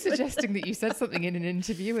wasn't. Are you suggesting that you said something in an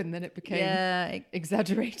interview and then it became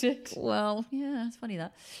exaggerated? Well, yeah, it's funny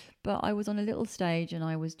that. But I was on a little stage and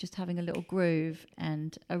I was just having a little groove,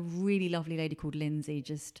 and a really lovely lady called Lindsay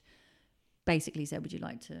just basically said, would you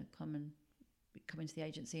like to come into the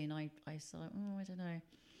agency? And I said, I don't know.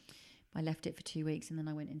 I left it for 2 weeks and then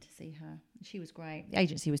I went in to see her. She was great. The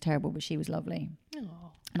agency was terrible, but she was lovely.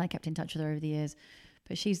 Oh. And I kept in touch with her over the years.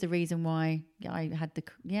 But she's the reason why I had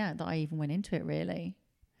that I even went into it, really.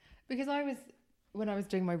 Because when I was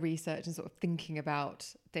doing my research and sort of thinking about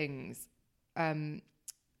things, when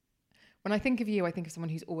I think of you, I think of someone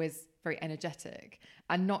who's always very energetic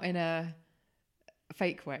and not in a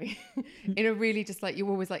fake way, in a really just like, you're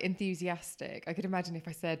always like enthusiastic. I could imagine if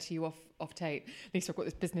I said to you off tape, Lisa, I've got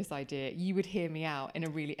this business idea, you would hear me out in a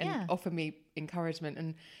really and offer me encouragement.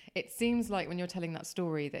 And it seems like when you're telling that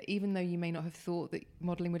story that even though you may not have thought that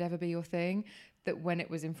modelling would ever be your thing, that when it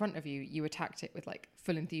was in front of you, you attacked it with like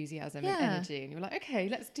full enthusiasm and energy, and you were like, okay,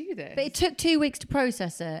 let's do this. But it took 2 weeks to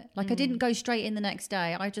process it. Like I didn't go straight in the next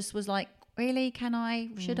day. I just was like, really, can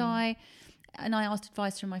I, should I? And I asked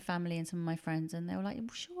advice from my family and some of my friends, and they were like, well,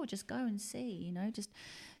 sure, just go and see, you know, just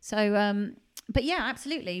so. But yeah,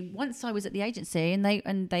 absolutely. Once I was at the agency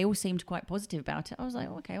and they all seemed quite positive about it, I was like,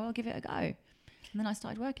 okay, well, I'll give it a go. And then I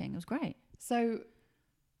started working. It was great. So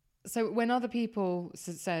when other people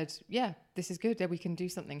said, yeah, this is good, we can do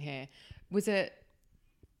something here, was it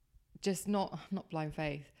just not blind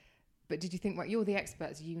faith, But did you think, well, you're the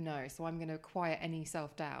experts, so I'm going to quiet any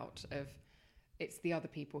self-doubt of it's the other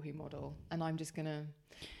people who model, and I'm just going to...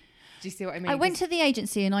 Do you see what I mean? I went to the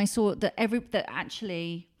agency and I saw that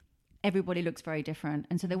actually everybody looks very different,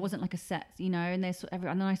 and so there wasn't like a set, and and I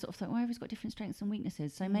sort of thought, well, everyone's got different strengths and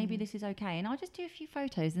weaknesses, so maybe this is okay, and I'll just do a few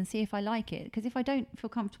photos and see if I like it, because if I don't feel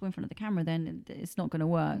comfortable in front of the camera, then it's not going to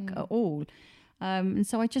work at all. And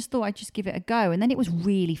so I just thought I'd just give it a go, and then it was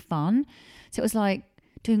really fun. So it was like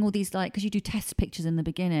doing all these, like, because you do test pictures in the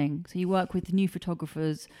beginning, so you work with new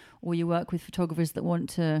photographers, or you work with photographers that want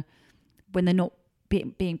to, when they're not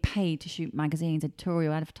being paid to shoot magazines,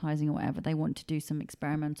 editorial, advertising or whatever, they want to do some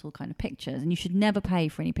experimental kind of pictures, and you should never pay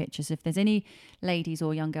for any pictures. If there's any ladies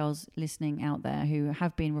or young girls listening out there who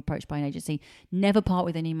have been approached by an agency, never part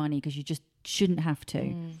with any money, because you just shouldn't have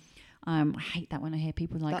to. I hate that when I hear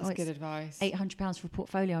people like, that's good advice, £800 for a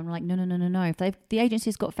portfolio. I'm like, no. If the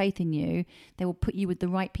agency's got faith in you, they will put you with the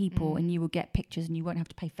right people, and you will get pictures, and you won't have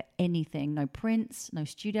to pay for anything. No prints, no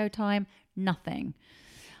studio time, nothing.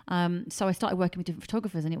 So I started working with different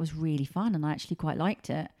photographers, and it was really fun, and I actually quite liked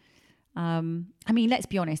it. I mean, let's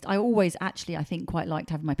be honest, I always actually, I think, quite liked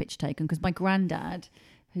having my picture taken, because my granddad,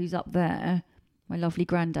 who's up there, my lovely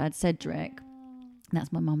granddad, Cedric,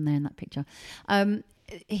 that's my mum there in that picture,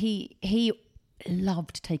 he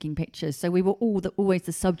loved taking pictures. So we were always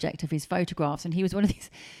the subject of his photographs, and he was one of these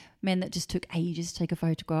men that just took ages to take a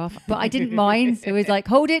photograph, but I didn't mind. So he was like,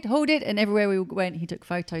 hold it, and everywhere we went, he took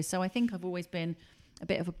photos. So I think I've always been a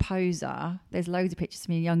bit of a poser. There's loads of pictures of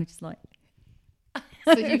me young, just like...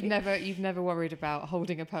 So you've never worried about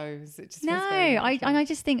holding a pose? It just I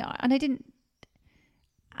just think, and I didn't,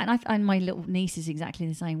 and my little niece is exactly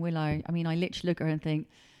the same, Willow. I mean, I literally look at her and think,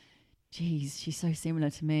 geez, she's so similar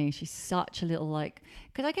to me. She's such a little, like,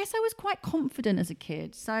 because I guess I was quite confident as a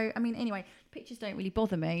kid. So, I mean, anyway, pictures don't really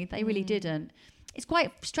bother me. They really didn't. It's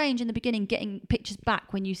quite strange in the beginning getting pictures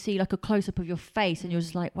back when you see like a close-up of your face and you're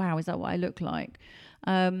just like, wow, is that what I look like?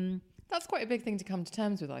 That's quite a big thing to come to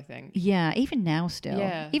terms with, I think. Yeah, even now still.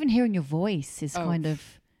 Yeah. Even hearing your voice is kind of,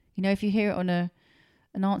 if you hear it on an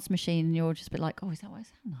answer machine and you're just a bit like, oh, is that what I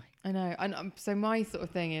sound like? I know. And so my sort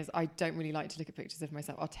of thing is I don't really like to look at pictures of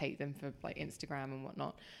myself. I'll take them for like Instagram and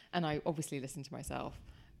whatnot. And I obviously listen to myself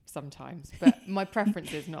sometimes, but my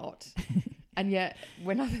preference is not. And yet,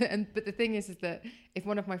 but the thing is that if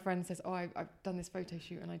one of my friends says, "Oh, I've done this photo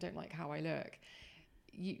shoot and I don't like how I look,"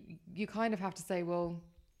 you kind of have to say, well,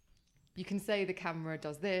 you can say the camera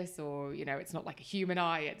does this, or it's not like a human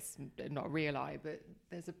eye, it's not a real eye, but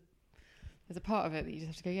there's a part of it that you just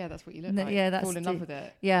have to go, yeah, that's what you look like. Yeah, that's fall in love with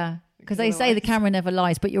it. Yeah, because they say the camera never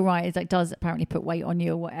lies, but you're right. It does apparently put weight on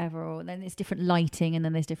you or whatever, or then it's different lighting, and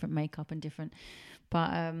then there's different makeup and different.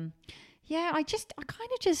 But yeah, I kind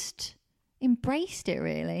of just embraced it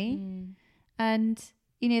really. And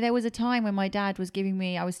there was a time when my dad was giving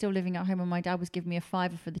me, I was still living at home, and my dad was giving me a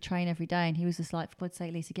 £5 for the train every day, and he was just like, for God's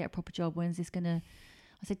sake, Lisa, get a proper job. When's this gonna?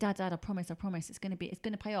 I said, Dad, I promise, it's gonna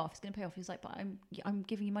pay off. He was like, but I'm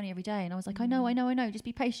giving you money every day, and I was like, I know, just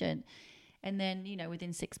be patient. And then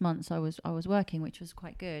within 6 months I was working, which was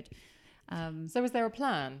quite good. So was there a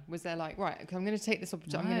plan? Was there like, right, I'm going to take this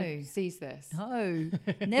opportunity, I'm going to seize this? No,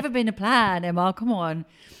 never been a plan, Emma, come on.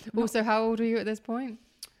 Also, how old were you at this point?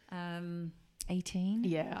 18.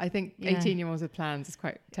 Yeah, I think 18-year-olds with plans is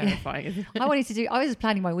quite terrifying, isn't it? I was just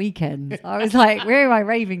planning my weekends. I was like, where am I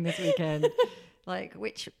raving this weekend? Like,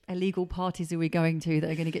 which illegal parties are we going to that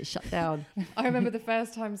are going to get shut down? I remember the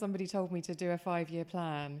first time somebody told me to do a 5-year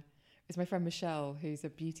plan. It was my friend Michelle, who's a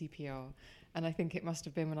beauty PR. And I think it must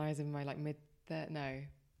have been when I was in my late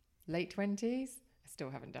 20s. I still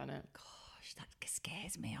haven't done it. Gosh, that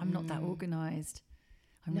scares me. I'm not that organised.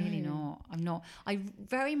 I'm really not. I'm not. I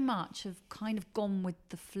very much have kind of gone with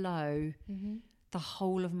the flow the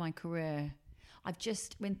whole of my career. I've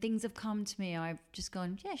just, when things have come to me, I've just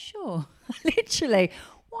gone, yeah, sure. Literally.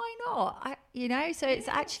 Why not? So it's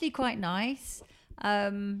actually quite nice.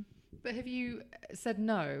 But have you said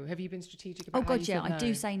no? Have you been strategic about how you said no? I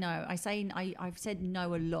do say no. I've said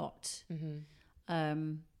no a lot.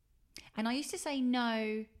 And I used to say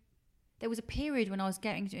no. There was a period when I was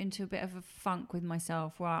getting into a bit of a funk with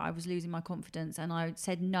myself where I was losing my confidence, and I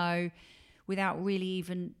said no without really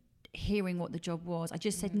even hearing what the job was. I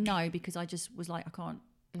just said no because I just was like, I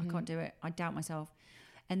can't do it. I doubt myself.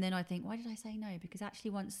 And then I think, why did I say no? Because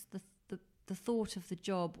actually once the thought of the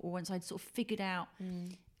job, or once I'd sort of figured out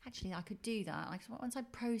actually I could do that, like once I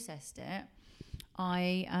processed it,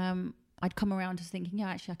 I'd come around to thinking, yeah,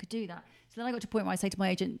 actually I could do that. So then I got to a point where I say to my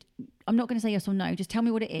agent, I'm not going to say yes or no, just tell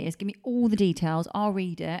me what it is, give me all the details, I'll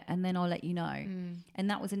read it, and then I'll let you know. And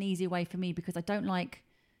that was an easier way for me, because I don't like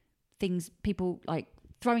people like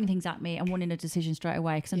throwing things at me and wanting a decision straight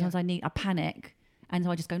away. Because sometimes I panic, and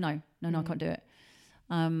so I just go, no, I can't do it.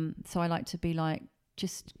 So I like to be like,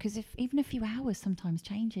 just because even a few hours sometimes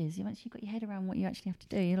changes. Once you've got your head around what you actually have to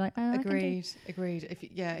do, you're like, oh, agreed.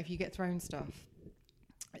 If you get thrown stuff,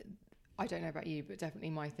 I don't know about you, but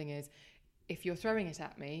definitely my thing is, if you're throwing it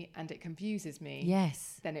at me and it confuses me,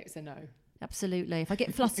 yes, then it's a no. Absolutely. If I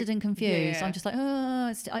get flustered and confused, I'm just like,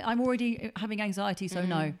 I'm already having anxiety, so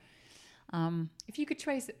no. If you could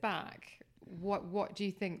trace it back, what do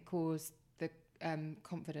you think caused the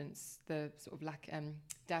confidence, the sort of lack,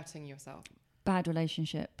 doubting yourself? Bad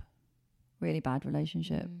relationship, really bad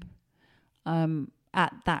relationship.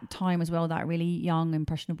 At that time as well, that really young,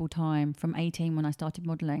 impressionable time, from 18 when I started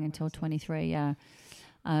modelling until 23, yeah.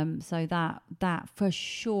 So that for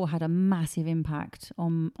sure had a massive impact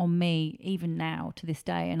on me, even now to this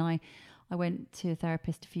day. And I went to a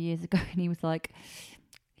therapist a few years ago, and he was like,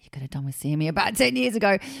 "You could have done with seeing me about 10 years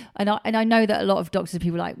ago." And I know that a lot of doctors and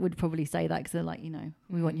people would probably say that, because they're like,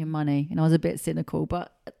 we want your money. And I was a bit cynical,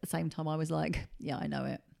 but at the same time I was like, yeah, I know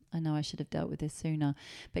it. I know I should have dealt with this sooner.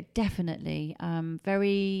 But definitely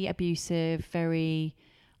very abusive, very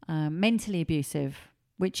mentally abusive,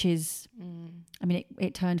 which is, I mean,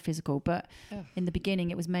 it turned physical, but in the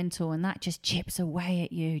beginning it was mental, and that just chips away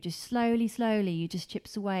at you. Just slowly, you just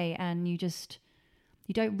chips away, and you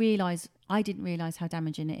don't realise, I didn't realise how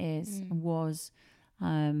damaging it is and was.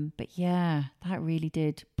 But yeah, that really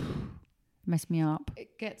did mess me up.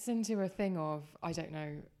 It gets into a thing of, I don't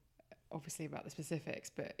know, obviously about the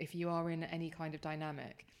specifics, but if you are in any kind of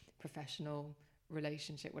dynamic, professional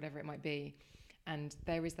relationship, whatever it might be, and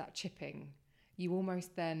there is that chipping, you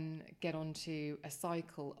almost then get onto a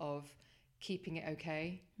cycle of keeping it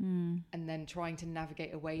okay and then trying to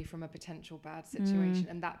navigate away from a potential bad situation,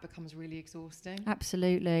 and that becomes really exhausting.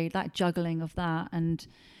 Absolutely. That juggling of that, and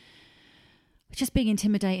just being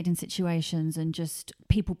intimidated in situations, and just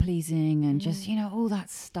people pleasing, and just all that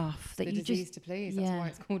stuff that the you disease just to please. That's why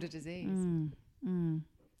it's called a disease. I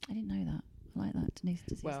didn't know that. I like that. Denise,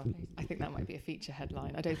 disease well, to please. I think that might be a feature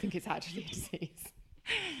headline. I don't think it's actually a disease.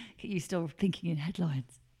 You still thinking in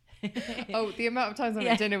headlines? Oh, the amount of times I'm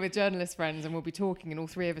at dinner with journalist friends, and we'll be talking, and all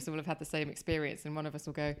three of us will have had the same experience, and one of us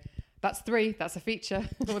will go, "That's 3. That's a feature."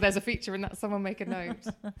 Or there's a feature in that. Someone make a note.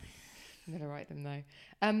 I'm going to write them though.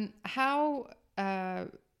 How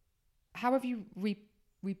have you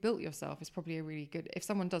rebuilt yourself? Is probably a really good. If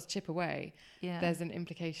someone does chip away, there's an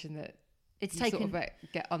implication that it's you sort of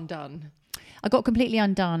get undone. I got completely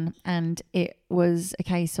undone, and it was a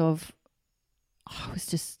case of I was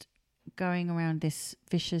just going around this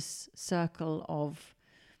vicious circle of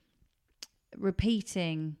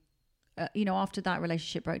repeating. After that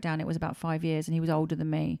relationship broke down, it was about 5 years, and he was older than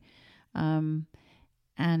me, but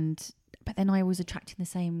then I was attracting the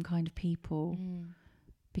same kind of people,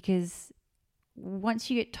 because once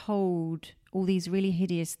you get told all these really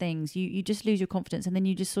hideous things, you just lose your confidence, and then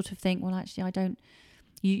you just sort of think, well, actually, I don't.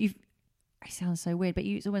 It sounds so weird, but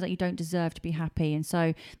it's almost like you don't deserve to be happy, and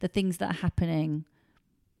so the things that are happening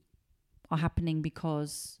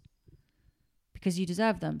because you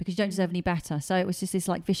deserve them, because you don't deserve any better. So it was just this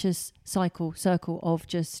vicious circle of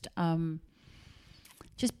just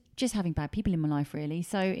having bad people in my life, really.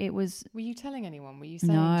 So it was. Were you telling anyone? Were you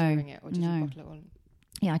saying during it, or did you bottle it all?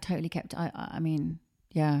 Yeah, I totally kept. I mean,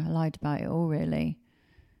 I lied about it all, really.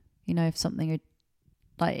 If something had,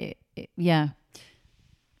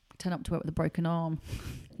 turn up to work with a broken arm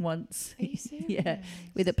once. Are you serious? Yeah,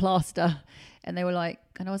 with a plaster, and they were like,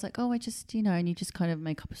 and I was like, oh, I just, and you just kind of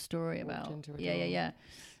make up a story about. Yeah.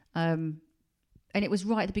 And it was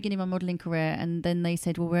right at the beginning of my modelling career, and then they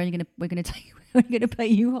said, well, we're going to pay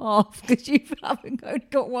you half because you haven't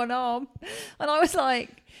got one arm, and I was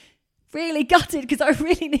like, really gutted, because I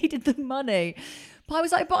really needed the money. But I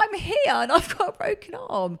was like, but I'm here and I've got a broken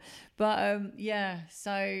arm. But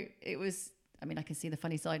so it was. I mean, I can see the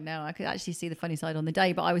funny side now. I could actually see the funny side on the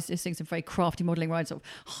day, but I was just doing some very crafty modelling where I'd sort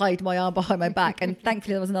of hide my arm behind my back, and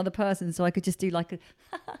thankfully there was another person, so I could just do like a.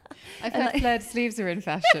 I've heard flared sleeves are in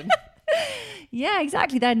fashion. Yeah,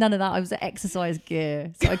 exactly. There, none of that. I was at exercise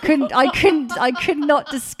gear, so I could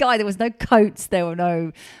not disguise. There was no coats. There were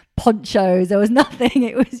no ponchos. There was nothing.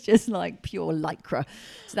 It was just like pure lycra.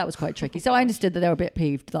 So that was quite tricky. So I understood that they were a bit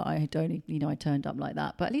peeved that I had only, I turned up like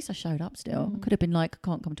that. But at least I showed up still. I could have been like, I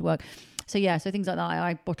can't come to work. So so things like that.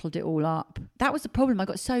 I bottled it all up. That was the problem. I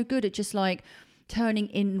got so good at just like turning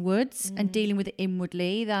inwards and dealing with it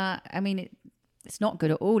inwardly that, I mean, it's not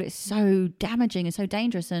good at all. It's so damaging and so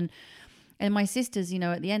dangerous. And my sisters,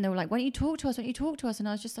 at the end, they were like, why don't you talk to us? Why don't you talk to us? And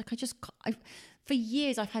I was just like, for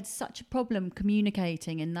years, I've had such a problem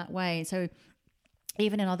communicating in that way. So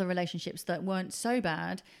even in other relationships that weren't so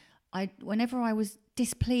bad, whenever I was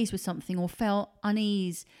displeased with something or felt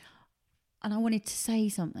unease and I wanted to say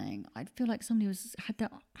something, I'd feel like somebody had their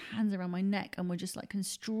hands around my neck and were just like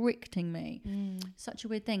constricting me. Such a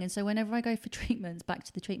weird thing. And so whenever I go for treatments, back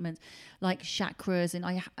to the treatments, like chakras, and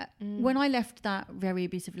when I left that very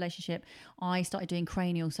abusive relationship, I started doing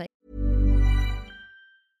cranial sacral.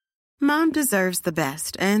 Mom deserves the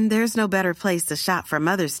best, and there's no better place to shop for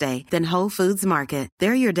Mother's Day than Whole Foods Market.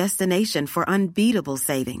 They're your destination for unbeatable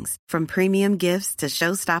savings, from premium gifts to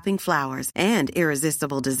show-stopping flowers and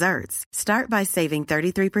irresistible desserts. Start by saving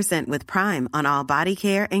 33% with Prime on all body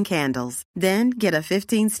care and candles. Then get a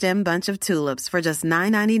 15-stem bunch of tulips for just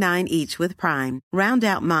 $9.99 each with Prime. Round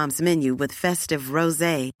out Mom's menu with festive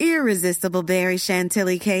rosé, irresistible berry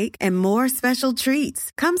chantilly cake, and more special treats.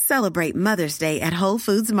 Come celebrate Mother's Day at Whole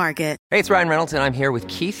Foods Market. Hey, it's Ryan Reynolds, and I'm here with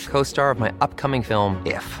Keith, co-star of my upcoming film,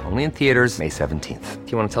 If, only in theaters May 17th.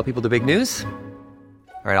 Do you want to tell people the big news?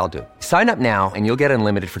 All right, I'll do it. Sign up now and you'll get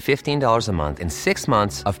unlimited for $15 a month and 6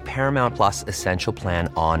 months of Paramount Plus Essential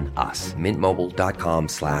Plan on us.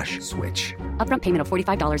 MintMobile.com/switch. Upfront payment of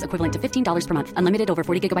 $45 equivalent to $15 per month. Unlimited over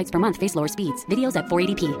 40 gigabytes per month. Face lower speeds. Videos at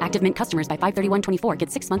 480p. Active Mint customers by 531.24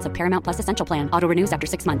 get 6 months of Paramount Plus Essential Plan. Auto renews after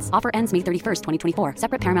 6 months. Offer ends May 31st, 2024.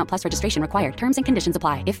 Separate Paramount Plus registration required. Terms and conditions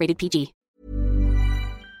apply if rated PG.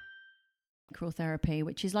 Therapy,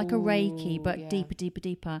 which is like a Reiki, but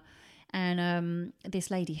deeper. And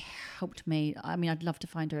this lady helped me. I mean, I'd love to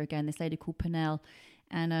find her again. This lady called Pernell.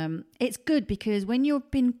 And it's good because when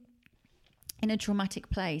you've been in a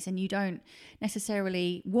traumatic place and you don't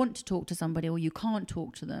necessarily want to talk to somebody or you can't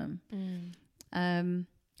talk to them,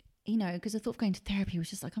 you know, because the thought of going to therapy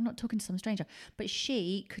was just like, I'm not talking to some stranger. But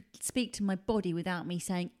she could speak to my body without me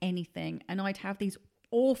saying anything. And I'd have these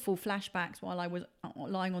awful flashbacks while I was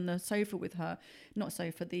lying on the sofa with her. Not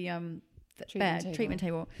sofa, the treatment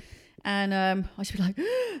table. And I should be like,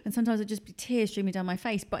 and sometimes it'd just be tears streaming down my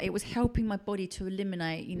face, but it was helping my body to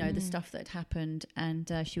eliminate, you know, the stuff that had happened.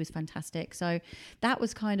 And she was fantastic. So that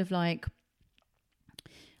was kind of like,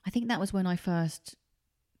 I think that was when I first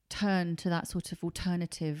turned to that sort of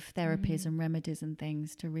alternative therapies and remedies and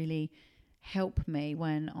things to really help me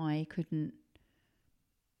when I couldn't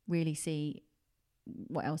really see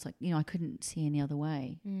what else, like, you know, I couldn't see any other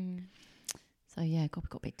way. So yeah, God, we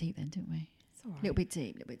got a bit deep then, didn't we? It's all right. Little bit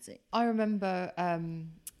deep. I remember,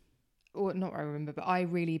 or not I remember, but I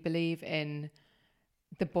really believe in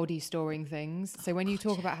the body storing things. So when you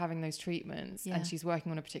talk about having those treatments and she's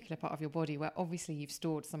working on a particular part of your body where obviously you've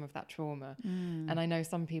stored some of that trauma. And I know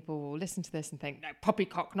some people will listen to this and think, no,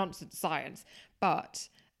 poppycock nonsense science. But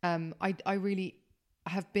I really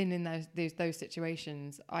have been in those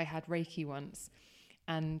situations. I had Reiki once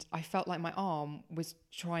and I felt like my arm was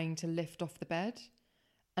trying to lift off the bed.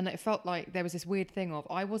 And it felt like there was this weird thing of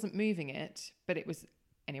I wasn't moving it, but it was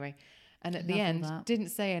anyway. And at the end, didn't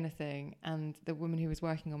say anything. And the woman who was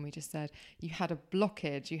working on me just said, you had a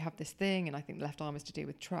blockage, you have this thing. And I think the left arm is to do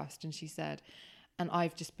with trust. And she said, and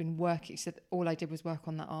I've just been working. She said, all I did was work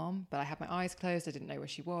on that arm, but I had my eyes closed. I didn't know where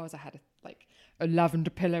she was. I had a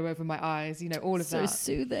lavender pillow over my eyes, you know, all of that. So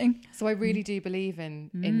soothing. So I really do believe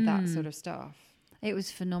in that sort of stuff. It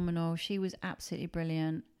was phenomenal. She was absolutely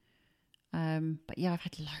brilliant. But yeah, I've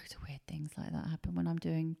had loads of weird things like that happen when I'm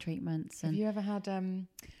doing treatments. Have you ever had,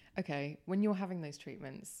 when you're having those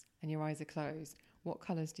treatments and your eyes are closed, what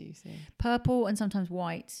colours do you see? Purple and sometimes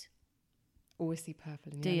white. Always see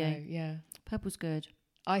purple and do yellow. You? Yeah. Purple's good.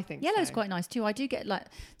 I think yellow's quite nice too. I do get like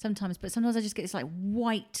sometimes, but sometimes I just get this like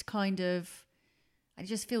white kind of, it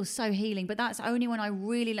just feels so healing. But that's only when I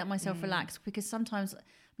really let myself relax, because sometimes, I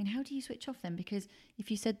mean, how do you switch off then? Because if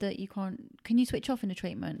you said that you can't, can you switch off in a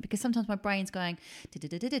treatment? Because sometimes my brain's going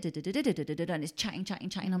and it's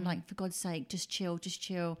chatting. I'm like, for God's sake, just chill.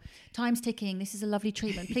 Time's ticking. This is a lovely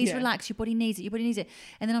treatment. Please relax. Your body needs it.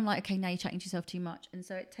 And then I'm like, okay, now you're chatting to yourself too much. And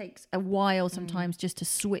so it takes a while sometimes just to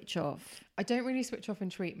switch off. I don't really switch off in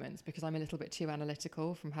treatments because I'm a little bit too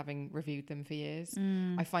analytical from having reviewed them for years.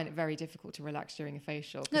 I find it very difficult to relax during a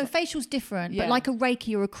facial. No, facial's different, but like a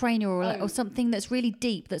Reiki or a cranial or something that's really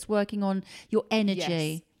deep, that's working on your energy.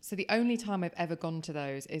 Yes. So the only time I've ever gone to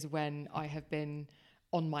those is when I have been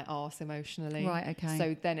on my arse emotionally. Right, okay.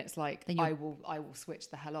 So then it's like I will switch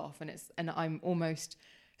the hell off, and I'm almost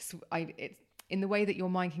it's in the way that your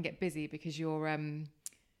mind can get busy because you're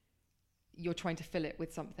trying to fill it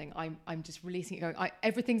with something. I'm just releasing it, going,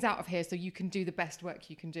 everything's out of here, so you can do the best work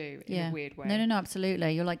you can do in a weird way. No,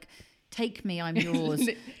 absolutely. You're like, take me, I'm yours.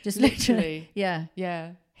 Just literally. Yeah.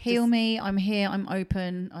 Heal me. I'm here. I'm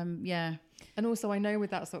open. And also, I know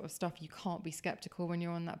with that sort of stuff, you can't be skeptical when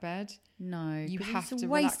you're on that bed. No, you have to. It's a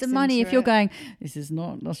waste of money if you're going, this is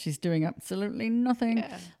not, she's doing absolutely nothing.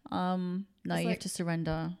 Yeah. No, you have to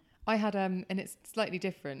surrender. I had, and it's slightly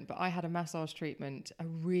different, but I had a massage treatment, a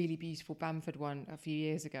really beautiful Bamford one a few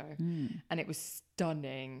years ago, and it was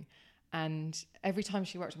stunning. And every time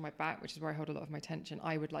she worked on my back, which is where I hold a lot of my tension,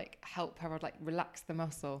 I would like help her. I'd like relax the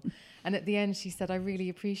muscle. And at the end, she said, I really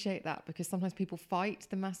appreciate that because sometimes people fight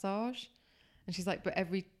the massage. And she's like, but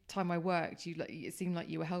every time I worked, it seemed like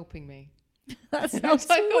you were helping me. That sounds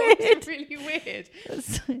I thought weird. it was really weird.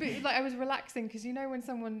 But like I was relaxing because you know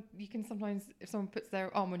when you can sometimes, if someone puts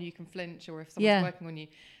their arm on you, you can flinch, or if someone's working on you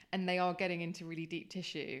and they are getting into really deep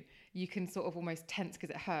tissue, you can sort of almost tense because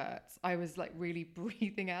it hurts. I was like really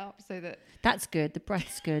breathing out so that... That's good. The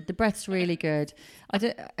breath's good. The breath's really good.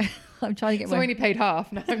 I'm trying to get so I only paid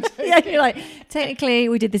half. No, I'm joking. Yeah, you're like, technically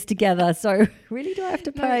we did this together, so really do I have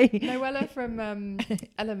to pay? Noella from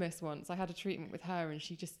Elemis once, I had a treatment with her and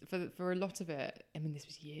she just, for a lot of it, I mean, this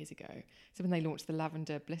was years ago. So when they launched the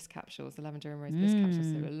lavender bliss capsules, the lavender and rose bliss capsules,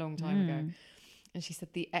 so a long time ago. And she said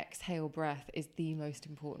the exhale breath is the most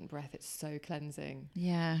important breath. It's so cleansing.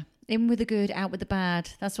 Yeah. In with the good, out with the bad.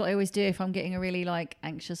 That's what I always do if I'm getting a really like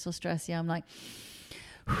anxious or stressed. Yeah, I'm like,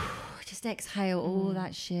 just exhale all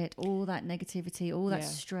that shit, all that negativity, all that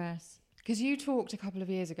stress. Because you talked a couple of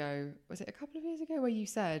years ago, was it a couple of years ago, where you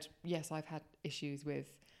said, yes, I've had issues with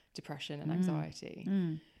depression and anxiety.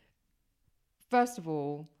 First of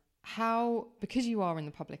all, because you are in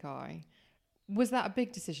the public eye, was that a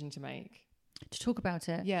big decision to make? To talk about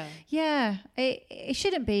it? Yeah. It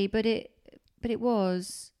shouldn't be, but it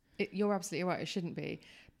was. You're absolutely right. It shouldn't be,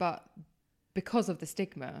 but because of the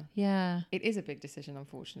stigma, it is a big decision.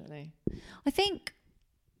 Unfortunately, I think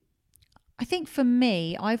for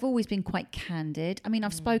me, I've always been quite candid. I mean,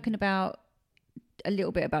 I've spoken about a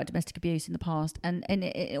little bit about domestic abuse in the past, and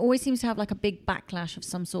it always seems to have like a big backlash of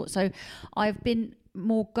some sort. So I've been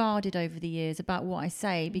more guarded over the years about what I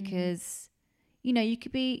say because, you know, you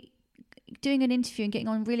could be doing an interview and getting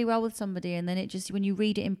on really well with somebody, and then it just, when you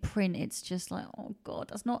read it in print, it's just like, oh God,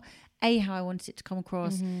 that's not A, how I wanted it to come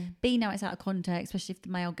across, B, now it's out of context, especially if the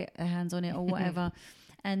male get their hands on it or whatever.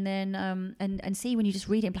 And then and C, when you just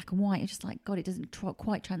read it in black and white, it's just like, God, it doesn't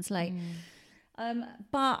quite translate.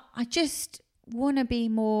 But I just want to be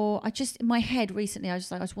more, in my head recently, I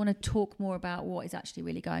just want to talk more about what is actually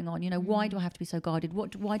really going on. You know, why do I have to be so guarded?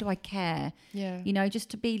 Why do I care? You know,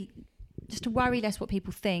 just to worry less what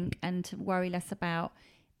people think and to worry less about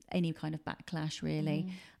any kind of backlash, really.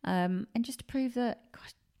 And just to prove that,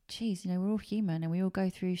 gosh, geez, you know, we're all human and we all go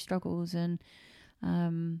through struggles, and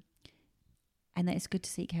that it's good to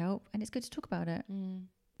seek help and it's good to talk about it.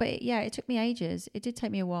 But it took me ages. It did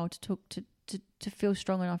take me a while to talk to feel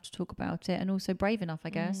strong enough to talk about it, and also brave enough, I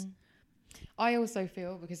guess. I also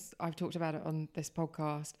feel, because I've talked about it on this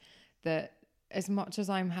podcast, that as much as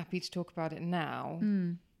I'm happy to talk about it now,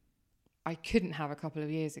 I couldn't have a couple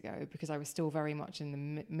of years ago because I was still very much in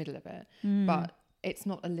the middle of it. But it's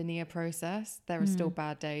not a linear process. There are still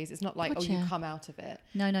bad days. It's not like, you come out of it.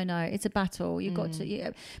 No. It's a battle. You've got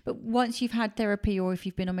to... But once you've had therapy or if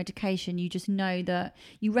you've been on medication, you just know that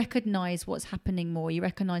you recognise what's happening more. You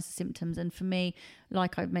recognise the symptoms. And for me,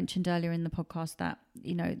 like I mentioned earlier in the podcast, that,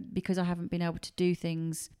 you know, because I haven't been able to do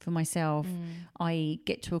things for myself, i.e.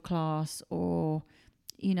 get to a class or,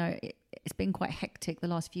 you know... It's been quite hectic the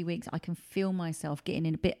last few weeks. I can feel myself getting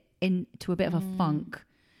into a bit of a funk,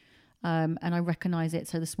 and I recognise it.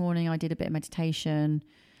 So this morning I did a bit of meditation,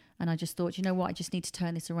 and I just thought, you know what, I just need to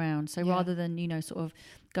turn this around. So rather than, you know, sort of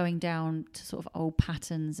going down to sort of old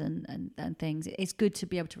patterns and things, it's good to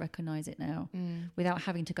be able to recognise it now without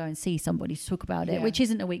having to go and see somebody to talk about it, which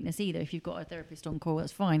isn't a weakness either. If you've got a therapist on call,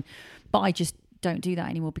 that's fine. But I just don't do that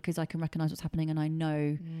anymore because I can recognise what's happening and I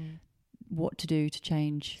know what to do to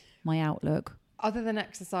change my outlook. Other than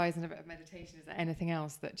exercise and a bit of meditation, is there anything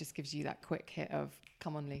else that just gives you that quick hit of,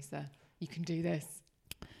 come on, Lisa, you can do this?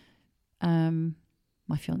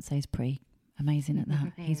 My fiance is pretty amazing at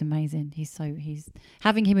that. He's amazing. He's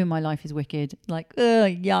having him in my life is wicked. Like,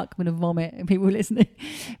 yuck, I'm gonna vomit and people listening.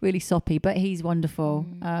 Really soppy, but he's wonderful.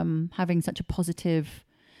 Having such a positive,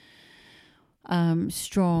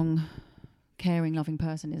 strong, caring, loving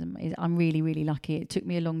person is I'm really, really lucky. It took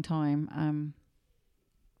me a long time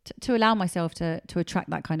to allow myself to attract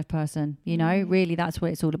that kind of person, you know. Really, that's what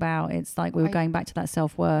it's all about. It's like we were going back to that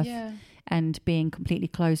self-worth and being completely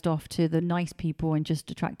closed off to the nice people and just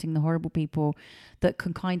attracting the horrible people that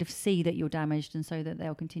can kind of see that you're damaged, and so that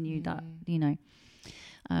they'll continue that, you know.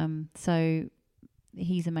 So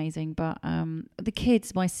he's amazing. But the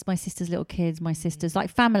kids, my sister's little kids, my sisters, like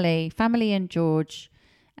family and George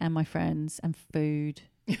and my friends and food.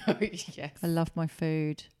 Yes. I love my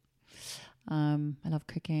food. I love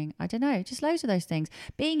cooking. I don't know, just loads of those things.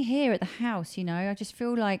 Being here at the house, you know, I just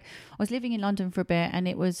feel like I was living in London for a bit, and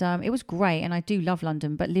it was great, and I do love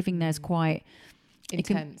London, but living there's quite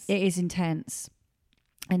intense. It is intense,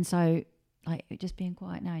 and so like just being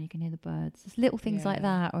quiet now, you can hear the birds. There's little things like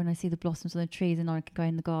that, or when I see the blossoms on the trees, and I can go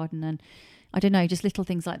in the garden, and I don't know, just little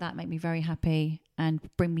things like that make me very happy and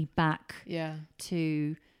bring me back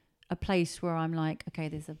to a place where I'm like, okay,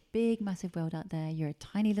 there's a big, massive world out there. You're a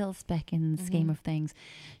tiny little speck in the scheme of things.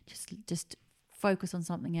 Just focus on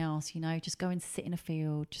something else, you know, just go and sit in a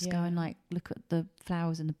field, just go and like look at the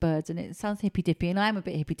flowers and the birds. And it sounds hippy dippy, and I am a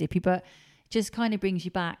bit hippy dippy, but just kind of brings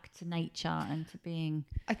you back to nature and to being.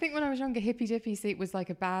 I think when I was younger, hippy dippy was like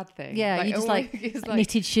a bad thing. Yeah, like, you just like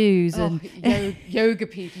knitted shoes and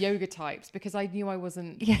yoga types, because I knew I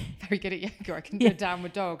wasn't very good at yoga. I can do a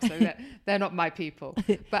downward dog, so they're not my people.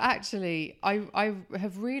 But actually, I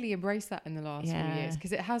have really embraced that in the last few years,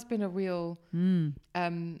 because it has been a real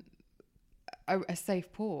a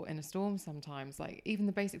safe port in a storm sometimes. Like even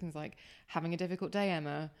the basic things like having a difficult day,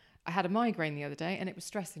 Emma. I had a migraine the other day, and it was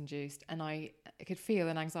stress induced, and I could feel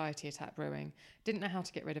an anxiety attack brewing. Didn't know how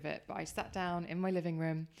to get rid of it, but I sat down in my living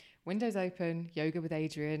room, windows open, yoga with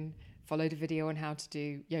Adrian, followed a video on how to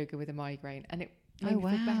do yoga with a migraine, and it made me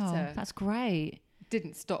feel better. That's great.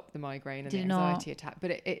 Didn't stop the migraine and the anxiety attack,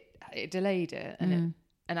 but it delayed it, and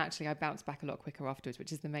and actually I bounced back a lot quicker afterwards,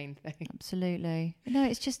 which is the main thing. Absolutely. No,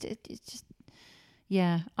 it's just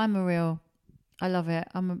I love it.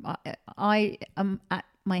 I am at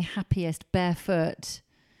my happiest barefoot,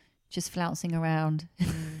 just flouncing around,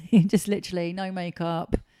 just literally no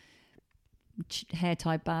makeup, hair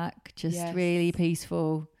tied back, just really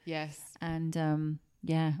peaceful. Yes. And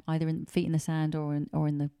either feet in the sand or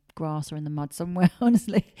in the grass or in the mud somewhere.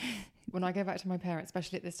 Honestly, when I go back to my parents,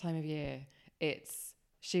 especially at this time of year, it's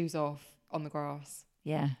shoes off on the grass.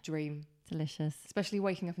 Yeah, dream. Delicious. Especially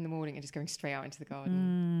waking up in the morning and just going straight out into the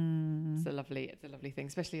garden. It's a lovely thing,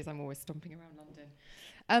 especially as I'm always stomping around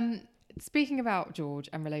London. Speaking about George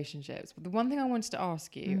and relationships, the one thing I wanted to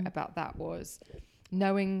ask you about that was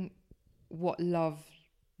knowing what love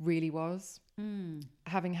really was.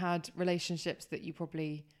 Having had relationships that you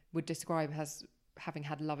probably would describe as having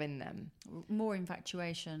had love in them. More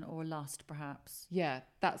infatuation or lust, perhaps. Yeah,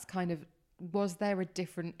 that's kind of... Was there a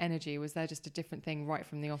different energy? Was there just a different thing right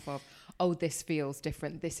from the off of, oh, this feels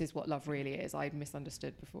different, this is what love really is, I'd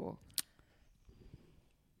misunderstood before?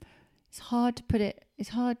 It's hard to put it. It's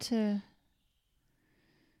hard to...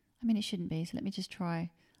 I mean, it shouldn't be, so let me just try.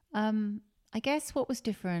 I guess what was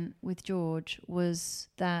different with George was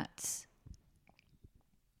that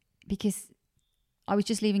because I was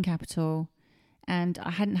just leaving Capital and I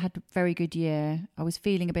hadn't had a very good year. I was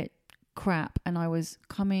feeling a bit crap, and was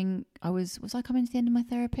I coming to the end of my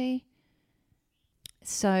therapy?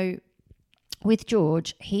 So with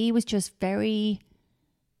George, he's very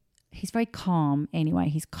calm anyway.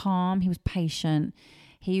 He's calm, he was patient,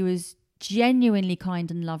 he was genuinely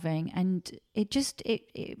kind and loving, and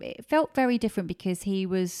it felt very different because he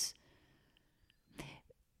was...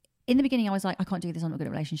 In the beginning I was like, I can't do this, I'm not good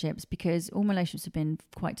at relationships, because all my relationships have been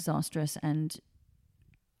quite disastrous, and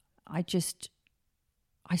I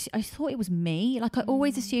thought it was me. Like I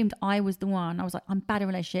always assumed I was the one. I was like, I'm bad at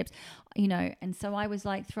relationships, you know. And so I was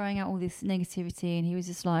like throwing out all this negativity, and he was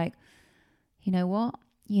just like, you know what?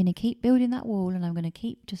 You're going to keep building that wall, and I'm going to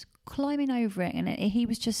keep just climbing over it. And he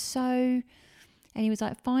was just so, and he was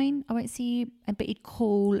like, fine, I won't see you. But he'd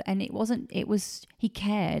call, and he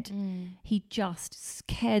cared. He just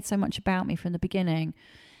cared so much about me from the beginning.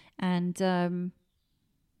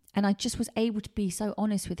 And I just was able to be so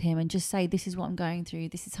honest with him and just say, this is what I'm going through,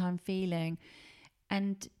 this is how I'm feeling,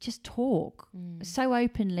 and just talk so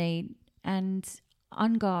openly and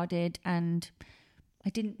unguarded, and I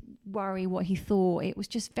didn't worry what he thought. It was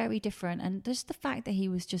just very different. And just the fact that he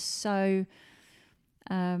was just so,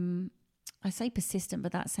 I say persistent,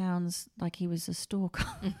 but that sounds like he was a stalker.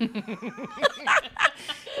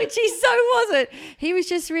 Which he so wasn't. He was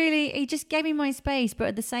just he just gave me my space, but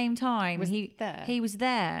at the same time, he was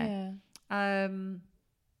there. Yeah.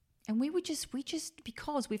 And we just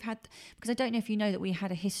because I don't know if you know that we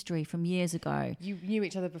had a history from years ago. You knew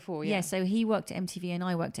each other before, yeah? Yeah, so he worked at MTV and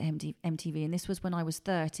I worked at MTV, and this was when I was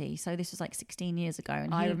 30, so this was like 16 years ago.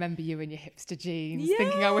 And I remember you in your hipster jeans,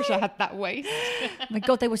 thinking I wish I had that waist. My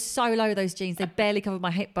God, they were so low, those jeans. They barely covered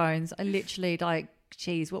my hip bones. I literally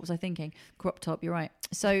geez, what was I thinking? Crop top, you're right.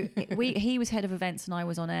 So he was head of events and I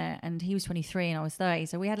was on air, and he was 23 and I was 30.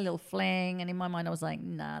 So we had a little fling, and in my mind I was like,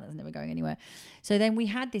 nah, that's never going anywhere. So then we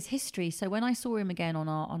had this history. So when I saw him again on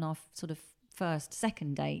our sort of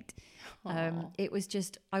second date. It was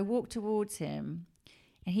just, I walked towards him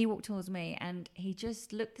and he walked towards me, and he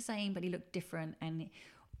just looked the same, but he looked different. And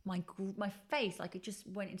my face, like, it just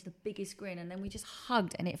went into the biggest grin, and then we just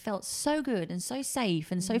hugged, and it felt so good and so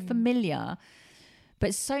safe and so familiar.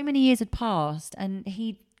 But so many years had passed, and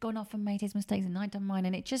he'd gone off and made his mistakes, and I'd done mine.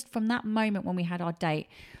 And it just, from that moment when we had our date,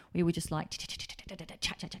 we were just like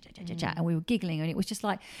chat, and we were giggling, and it was just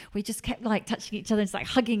like we just kept like touching each other and just like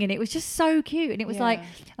hugging, and it was just so cute, and it was like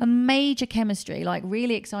a major chemistry, like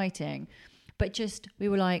really exciting. But just, we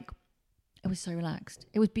were like, it was so relaxed.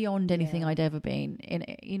 It was beyond anything I'd ever been in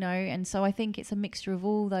it, you know. And so I think it's a mixture of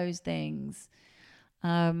all those things.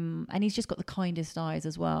 And he's just got the kindest eyes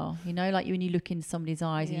as well, you know, like when you look into somebody's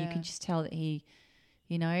eyes and you can just tell that he,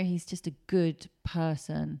 you know, he's just a good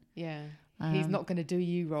person. Yeah. He's not going to do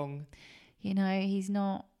you wrong. You know, he's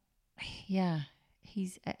not,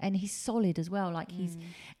 he's solid as well. Like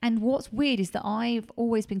and what's weird is that I've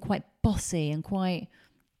always been quite bossy and quite,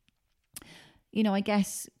 you know, I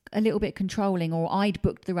guess a little bit controlling, or I'd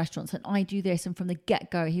booked the restaurants and I do this, and from the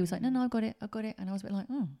get-go he was like, no, I've got it, and I was a bit like,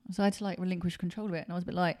 oh, so I had to like relinquish control of it, and I was a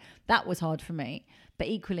bit like, that was hard for me, but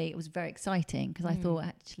equally it was very exciting because I thought,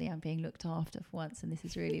 actually, I'm being looked after for once, and this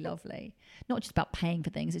is really lovely. Not just about paying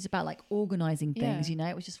for things, it's about like organising things, you know.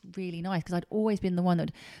 It was just really nice because I'd always been the one that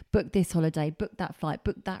would book this holiday, book that flight,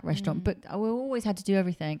 book that restaurant, I always had to do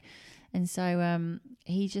everything. And so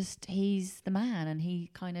he's the man, and he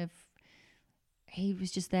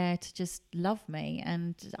was just there to just love me.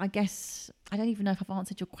 And I guess, I don't even know if I've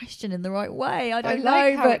answered your question in the right way. I don't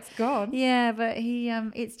know how it's gone. Yeah, but he,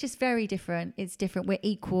 it's just very different. It's different. We're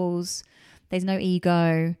equals. There's no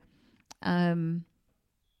ego.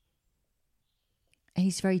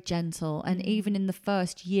 He's very gentle. And even in the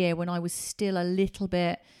first year, when I was still a little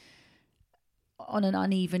bit on an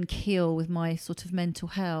uneven keel with my sort of mental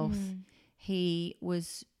health, he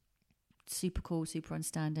was super cool, super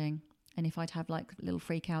understanding. And if I'd have like little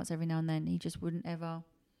freakouts every now and then, he just wouldn't ever,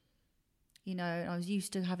 you know. I was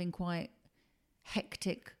used to having quite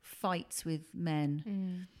hectic fights with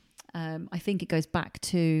men. I think it goes back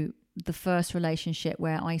to the first relationship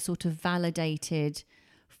where I sort of validated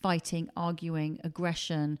fighting, arguing,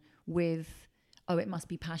 aggression with, oh, it must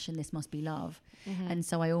be passion, this must be love. And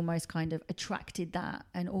so I almost kind of attracted that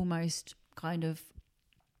and almost kind of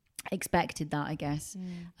expected that, I guess.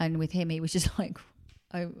 And with him, he was just like,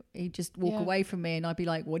 he'd just walk away from me, and I'd be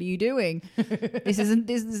like, what are you doing? This isn't.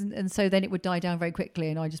 And so then it would die down very quickly,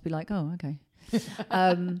 and I'd just be like, oh, okay.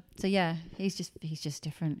 So yeah, he's just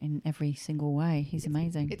different in every single way. It's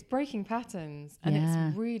amazing. It's breaking patterns, and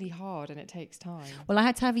it's really hard, and it takes time. Well, I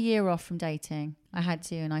had to have a year off from dating. I had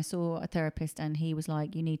to, and I saw a therapist, and he was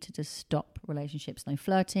like, you need to just stop relationships. No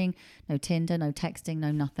flirting, no Tinder, no texting,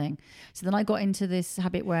 no nothing. So then I got into this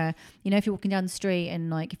habit where, you know, if you're walking down the street and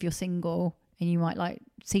like if you're single and you might like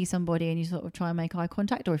see somebody and you sort of try and make eye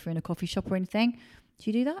contact, or if you're in a coffee shop or anything,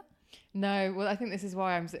 do you do that? No, well, I think this is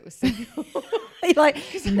why I'm single. You're like,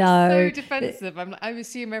 no. I'm so defensive. I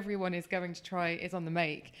assume everyone is going to try, is on the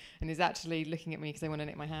make, and is actually looking at me because they want to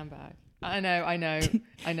nick my handbag. I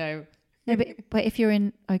know. No, but if you're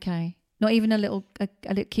in, not even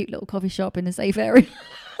a cute little coffee shop in a safe area,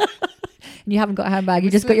 and you haven't got a handbag,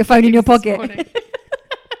 you just got your phone in your pocket.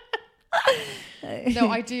 No,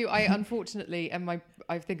 I do. I unfortunately, and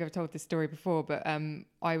I think I've told this story before, but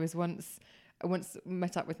I once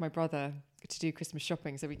met up with my brother to do Christmas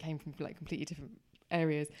shopping. So we came from like completely different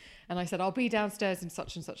areas. And I said, I'll be downstairs in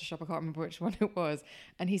such and such a shop. I can't remember which one it was.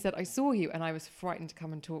 And he said, I saw you and I was frightened to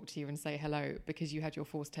come and talk to you and say hello because you had your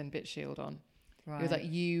Force 10-bit shield on. Right. It was like,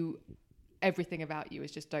 everything about you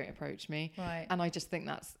is just don't approach me. Right. And I just think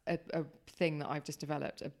that's a thing that I've just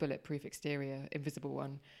developed, a bulletproof exterior, invisible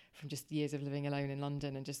one, from just years of living alone in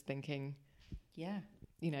London and just thinking,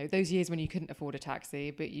 you know, those years when you couldn't afford a taxi,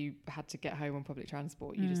 but you had to get home on public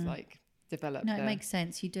transport, you just like developed. No, it makes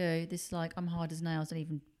sense. You do. This like, I'm hard as nails, don't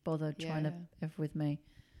even bother trying to live with me.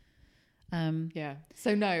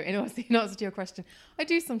 So no, in answer to your question, I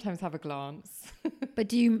do sometimes have a glance.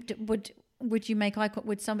 But would you make eye contact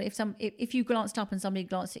with somebody if you glanced up and somebody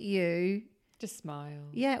glanced at you? Just smile.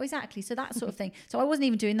 Yeah, exactly. So that sort of thing. So I wasn't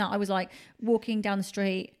even doing that. I was like walking down the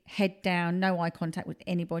street, head down, no eye contact with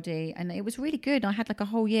anybody. And it was really good. I had like a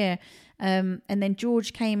whole year. And then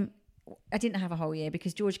George came. I didn't have a whole year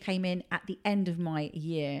because George came in at the end of my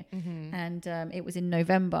year. And it was in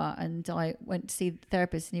November. And I went to see the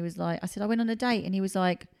therapist and he was like, I said, I went on a date. And he was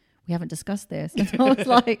like, we haven't discussed this. And I was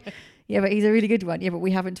like, yeah, but he's a really good one. Yeah, but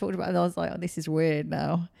we haven't talked about it. And I was like, oh, this is weird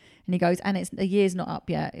now. And he goes, and the year's not up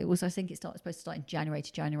yet. It was, I think it's supposed to start in January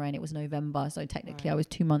to January, and it was November. So technically I was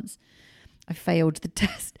 2 months I failed the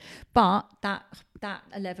test. But that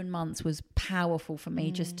 11 months was powerful for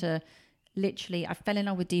me, just to literally, I fell in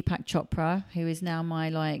love with Deepak Chopra, who is now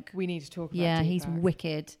my we need to talk about Deepak. He's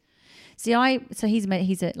wicked. See, he's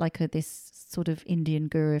this sort of Indian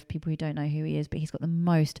guru, of people who don't know who he is, but he's got the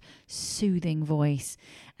most soothing voice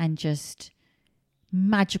and just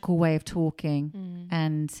magical way of talking.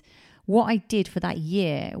 And what I did for that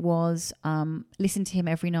year was listen to him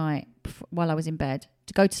every night while I was in bed,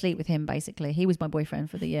 to go to sleep with him, basically. He was my boyfriend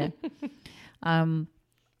for the year. Pillow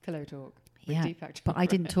talk. But I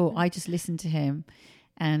didn't talk. I just listened to him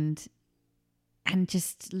and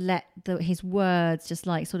just let his words just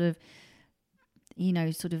like sort of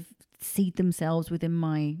seed themselves within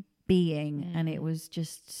my being. And it was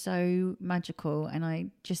just so magical. And I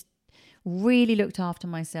just really looked after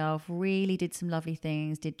myself, really did some lovely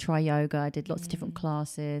things, did try yoga, I did lots of different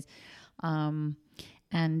classes. And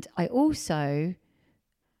I also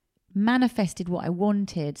manifested what I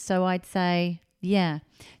wanted. So I'd say,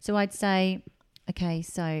 okay,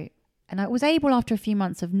 so, and I was able, after a few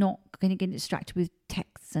months of not going to get distracted with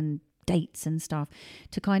texts and dates and stuff,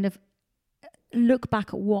 to kind of look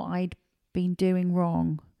back at what I'd been doing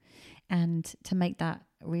wrong and to make that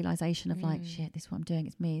realization of like, shit, this is what I'm doing,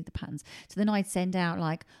 it's me, the patterns. So then I'd send out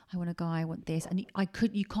like, I want a guy, I want this, and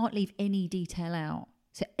you can't leave any detail out.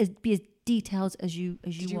 So be as detailed as you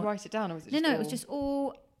want. Did you write it down, or was it it was just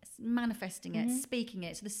all manifesting it, speaking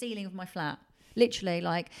it to the ceiling of my flat. Literally,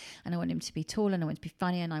 like, and I want him to be tall, and I want him to be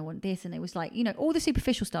funny, and I want this, and it was like, all the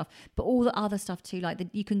superficial stuff, but all the other stuff too, like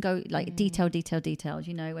you can go like detailed,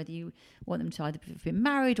 whether you want them to either have been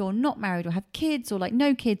married or not married, or have kids, or like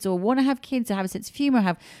no kids, or want to have kids, or have a sense of humor,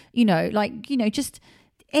 have, just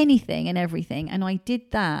anything and everything. And I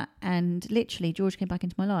did that, and literally George came back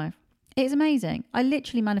into my life. It's amazing. I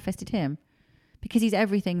literally manifested him because he's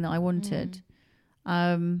everything that I wanted.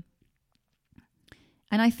 And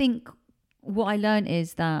I think what I learned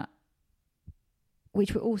is that,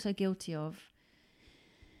 which we're also guilty of,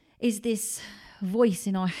 is this voice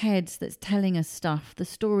in our heads that's telling us stuff, the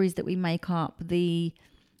stories that we make up, the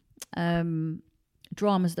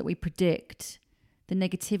dramas that we predict, the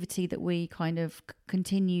negativity that we kind of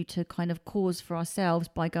continue to kind of cause for ourselves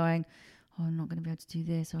by going, oh, I'm not going to be able to do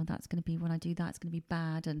this, or that's going to be, when I do that, it's going to be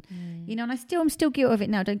bad. And, and I'm still guilty of it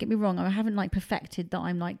now. Don't get me wrong. I haven't like perfected that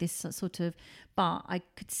I'm like this sort of, but I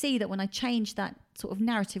could see that when I changed that sort of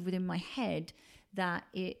narrative within my head, that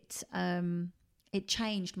it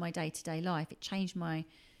changed my day-to-day life. It changed my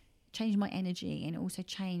energy, and it also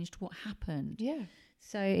changed what happened. Yeah.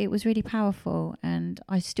 So it was really powerful, and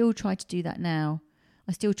I still try to do that now.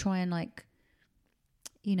 I still try and like,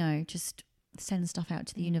 just send stuff out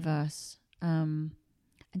to the universe. And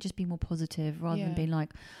just be more positive rather than being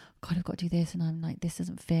like, God, I've got to do this, and I'm like, this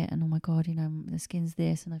doesn't fit, and oh my God, the skin's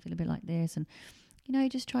this, and I feel a bit like this, and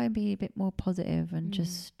just try and be a bit more positive and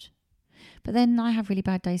just. But then I have really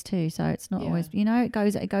bad days too, so it's not always, it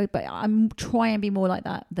goes, but I'm trying to be more like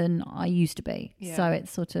that than I used to be. Yeah. So it's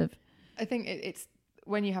sort of. I think it's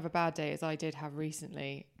when you have a bad day, as I did have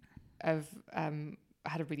recently. I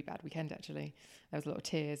had a really bad weekend actually. There was a lot of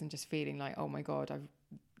tears and just feeling like, oh my God,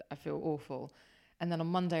 I feel awful. And then on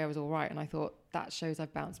Monday I was all right, and I thought, that shows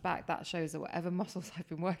I've bounced back. That shows that whatever muscles I've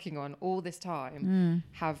been working on all this time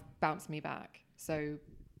have bounced me back. So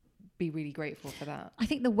be really grateful for that. I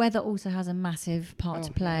think the weather also has a massive part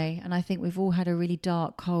to play. Yeah. And I think we've all had a really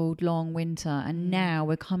dark, cold, long winter. And now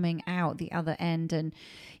we're coming out the other end, and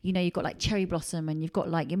you've got like cherry blossom, and you've got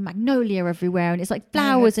like your magnolia everywhere, and it's like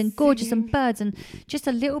flowers and gorgeous and birds, and just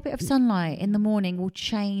a little bit of sunlight in the morning will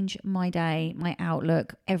change my day, my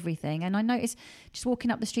outlook, everything. And I noticed just walking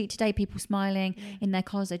up the street today, people smiling in their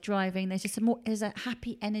cars, they're driving. There's just there's a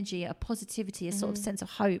happy energy, a positivity, a sort of sense of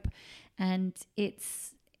hope. And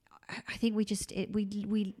I think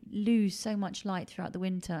we lose so much light throughout the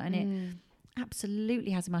winter, and it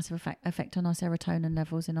absolutely has a massive effect on our serotonin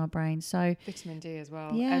levels in our brain. So vitamin D as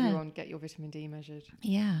well. Yeah. Everyone get your vitamin D measured.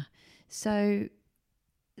 Yeah. So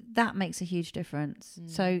that makes a huge difference.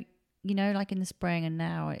 So, like in the spring and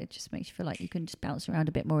now, it just makes you feel like you can just bounce around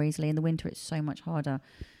a bit more easily. In the winter, it's so much harder.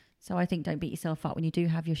 So I think don't beat yourself up when you do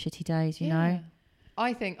have your shitty days, you know?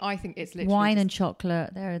 I think it's literally wine and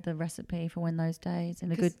chocolate. They're the recipe for when those days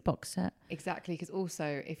in a good box set. Exactly, because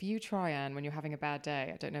also if you try, Anne, when you're having a bad day,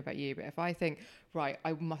 I don't know about you, but if I think, right,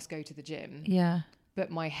 I must go to the gym, but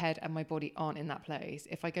my head and my body aren't in that place.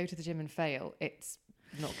 If I go to the gym and fail, it's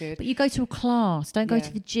not good. But you go to a class. Don't go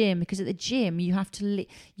to the gym, because at the gym you have to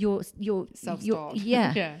you're self-start.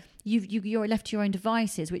 You're left to your own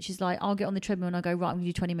devices, which is like, I'll get on the treadmill and I go, right, I'm going to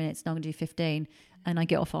do 20 minutes and I'm going to do 15, and I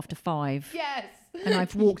get off after 5. Yes. And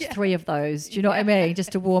I've walked 3 of those. Do you know what I mean?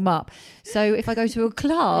 Just to warm up. So if I go to a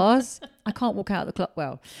class, I can't walk out of the class.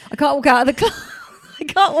 Well, I can't walk out of the class. I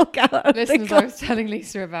can't walk out of Listeners, the class. I was telling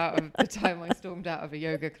Lisa about the time I stormed out of a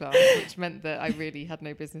yoga class, which meant that I really had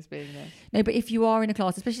no business being there. No, but if you are in a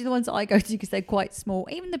class, especially the ones that I go to because they're quite small,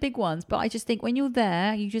 even the big ones, but I just think when you're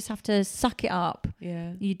there, you just have to suck it up.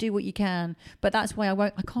 Yeah. You do what you can. But that's why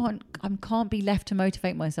I can't be left to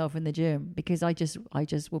motivate myself in the gym, because I just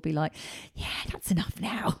will be like, yeah, that's enough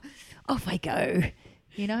now. Off I go.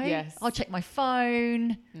 You know, yes. I'll check my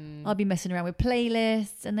phone. I'll be messing around with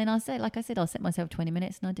playlists, and then I'll set myself 20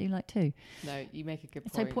 minutes, and I do like 2. No, you make a good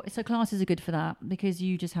point. So classes are good for that, because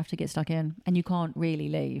you just have to get stuck in, and you can't really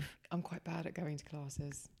leave. I'm quite bad at going to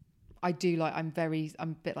classes. I do I'm a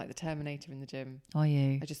bit like the Terminator in the gym. Are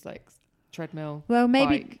you? I just like treadmill. Well,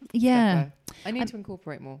 maybe, bike, yeah. stepper. I need to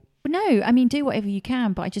incorporate more. No, I mean, do whatever you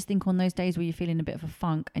can, but I just think on those days where you're feeling a bit of a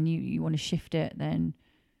funk and you want to shift it, then.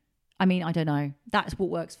 I mean, I don't know. That's what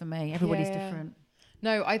works for me. Everybody's different.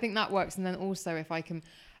 No, I think that works. And then also I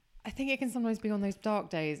think it can sometimes be on those dark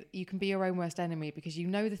days, you can be your own worst enemy, because you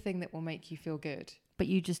know the thing that will make you feel good. But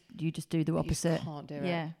you just do the opposite. You just can't do it.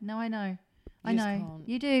 Yeah. No, I know. I know.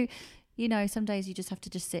 You do. You know, some days you just have to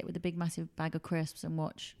just sit with a big massive bag of crisps and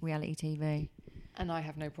watch reality TV. And I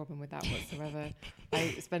have no problem with that whatsoever.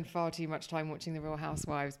 I spend far too much time watching The Real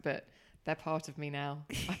Housewives, but they're part of me now.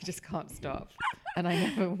 I just can't stop. And I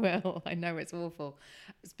never will. I know it's awful.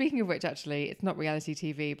 Speaking of which, actually, it's not reality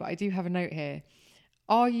TV, but I do have a note here.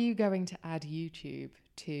 Are you going to add YouTube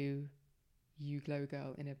to You Glow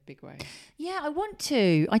Girl in a big way? Yeah, I want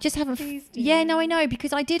to. I just haven't. Please do. Yeah, no, I know,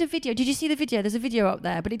 because I did a video. Did you see the video? There's a video up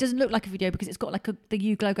there, but it doesn't look like a video because it's got like the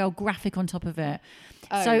You Glow Girl graphic on top of it.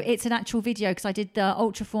 Oh. So it's an actual video, because I did the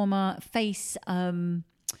Ultraformer face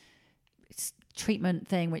treatment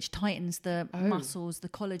thing, which tightens the muscles, the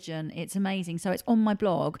collagen. It's amazing. So it's on my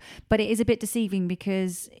blog, but it is a bit deceiving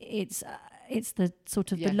because it's the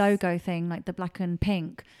sort of the logo thing, like the black and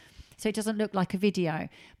pink. So it doesn't look like a video.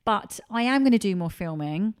 But I am going to do more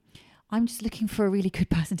filming. I'm just looking for a really good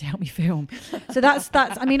person to help me film. So that's.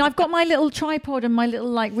 I mean, I've got my little tripod and my little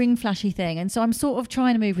like ring flashy thing, and so I'm sort of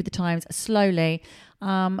trying to move with the times slowly.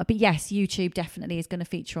 But yes, YouTube definitely is going to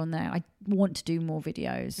feature on there. I want to do more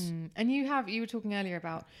videos. And you were talking earlier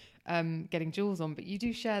about getting Jules on, but you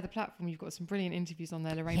do share the platform. You've got some brilliant interviews on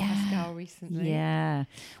there. Lorraine Pascal recently. Yeah.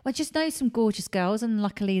 Well, I just know some gorgeous girls, and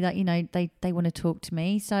luckily that, you know, they want to talk to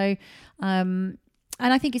me. So, and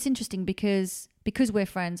I think it's interesting because we're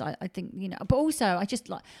friends, I think, you know, but also I just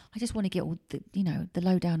want to get all the, you know, the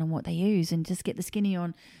lowdown on what they use, and just get the skinny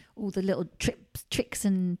on all the little tricks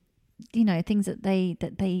and, you know, things that they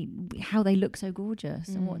how they look so gorgeous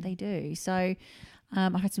and what they do. So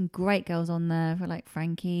I've had some great girls on there, for like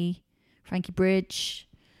Frankie Bridge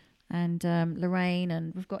and Lorraine,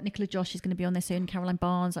 and we've got Nicola Josh is going to be on there soon, Caroline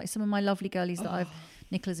Barnes, like some of my lovely girlies that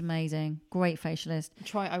Nicola's amazing, great facialist.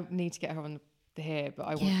 I need to get her on here, but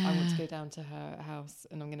I want to go down to her house,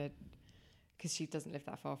 and I'm going to, because she doesn't live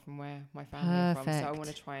that far from where my family are from, so I want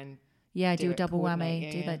to try and do a double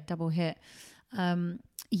whammy, that double hit. So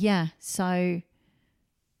I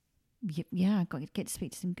got to get to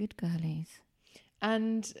speak to some good girlies.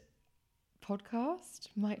 And podcast?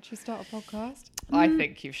 Might you start a podcast? I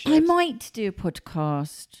think you should. I might do a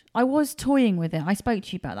podcast. I was toying with it. I spoke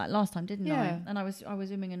to you about that last time, didn't I? And I was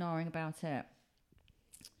umming and ahhing about it.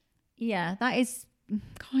 Yeah, that is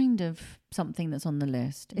kind of something that's on the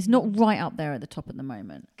list. It's not right up there at the top at the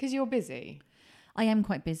moment. Because you're busy. I am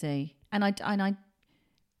quite busy, and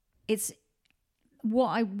it's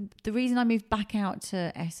the reason I moved back out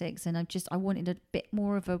to Essex, and I wanted a bit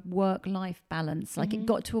more of a work-life balance. Like it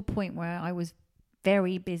got to a point where I was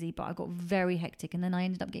very busy, but I got very hectic, and then I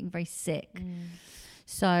ended up getting very sick.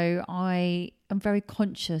 So I am very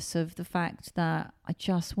conscious of the fact that I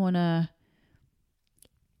just want to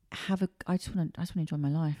I just want to enjoy my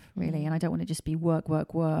life, really, and I don't want to just be work.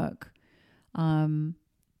 You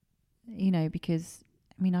know, because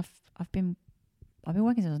I mean I've been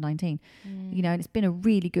working since I was 19, you know, and it's been a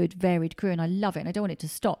really good varied career, and I love it, and I don't want it to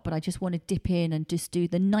stop, but I just want to dip in and just do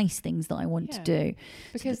the nice things that I want to do.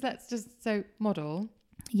 Because model.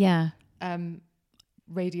 Yeah.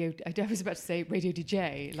 Radio, I was about to say radio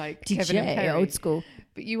DJ, like DJ, Kevin and Perry. Old school.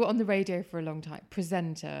 But you were on the radio for a long time.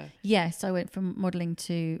 Presenter. Yes, I went from modelling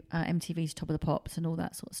to MTV's Top of the Pops and all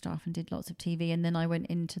that sort of stuff, and did lots of TV. And then I went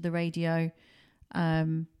into the radio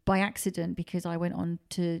by accident, because I went on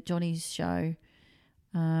to Johnny's show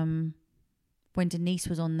when Denise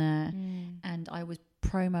was on there, and I was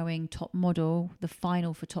promoing Top Model, the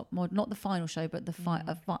final for Top Model, not the final show, but the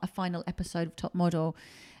a final episode of Top Model.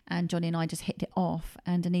 And Johnny and I just hit it off,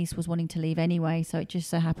 and Denise was wanting to leave anyway. So it just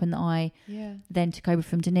so happened that I then took over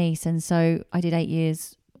from Denise. And so I did 8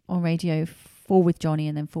 years on radio, 4 with Johnny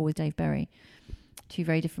and then 4 with Dave Berry. 2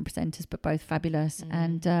 very different presenters, but both fabulous.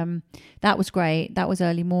 And that was great. That was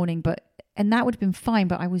early morning, and that would have been fine,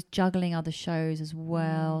 but I was juggling other shows as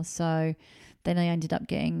well. So then I ended up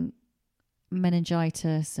getting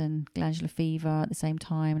meningitis and glandular fever at the same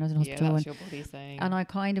time, and I was in hospital. Yeah, that's your body saying. And I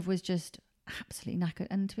kind of was just absolutely knackered.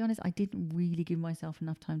 And to be honest, I didn't really give myself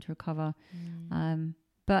enough time to recover.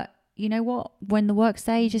 But you know what? When the work's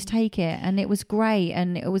there, you just take it. And it was great.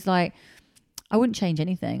 And it was like, I wouldn't change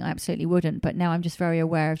anything. I absolutely wouldn't. But now I'm just very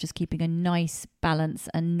aware of just keeping a nice balance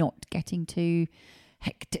and not getting too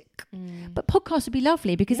hectic. But podcasts would be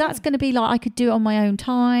lovely because that's going to be like, I could do it on my own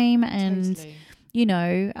time. And, you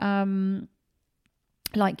know,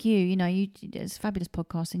 like you know, it's a fabulous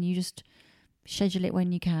podcast and you just schedule it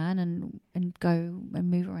when you can and go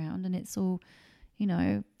and move around, and it's all, you know,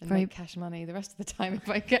 and very make cash money the rest of the time if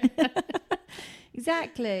I can.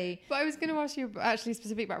 Exactly. But I was going to ask you actually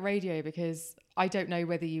specific about radio, because I don't know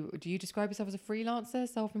whether do you describe yourself as a freelancer,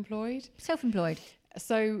 self-employed? Self-employed.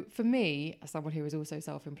 So for me, as someone who is also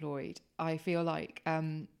self-employed, I feel like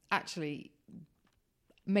actually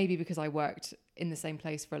maybe because I worked in the same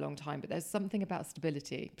place for a long time, but there's something about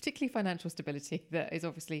stability, particularly financial stability, that is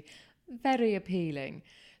obviously very appealing.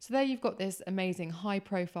 So there you've got this amazing high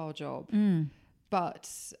profile job, but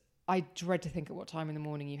I dread to think at what time in the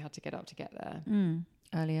morning you had to get up to get there.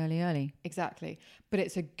 Early. Exactly. But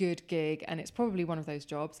it's a good gig, and it's probably one of those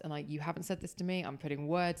jobs, and you haven't said this to me, I'm putting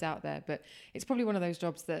words out there, but it's probably one of those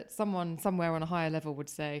jobs that someone somewhere on a higher level would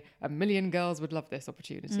say, 1 million girls would love this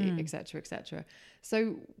opportunity, etc., etc.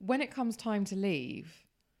 So when it comes time to leave,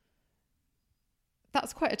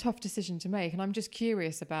 that's quite a tough decision to make. And I'm just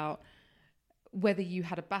curious about whether you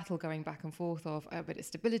had a battle going back and forth of, oh, but it's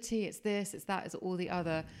stability, it's this, it's that, it's all the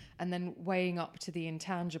other, and then weighing up to the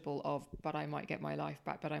intangible of, but I might get my life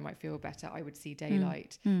back, but I might feel better, I would see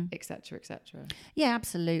daylight, etc., etc. Yeah,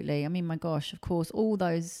 absolutely. I mean, my gosh, of course, all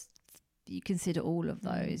those, you consider all of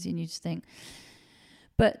those, and you just think,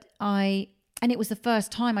 and it was the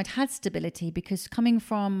first time I'd had stability, because coming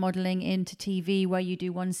from modelling into TV where you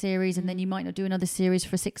do one series and then you might not do another series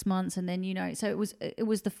for 6 months, and then, you know, so it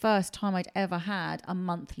was the first time I'd ever had a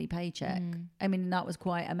monthly paycheck. I mean, that was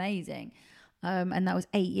quite amazing. And that was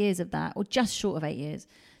 8 years of that, or just short of 8 years.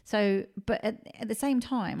 So, but at the same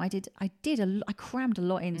time, I crammed a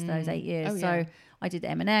lot into those 8 years. So I did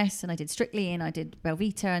M&S and I did Strictly and I did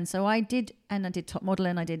Belvita. And so I did Top Model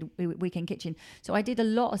and I did Weekend Kitchen. So I did a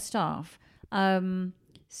lot of stuff.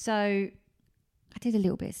 So I did a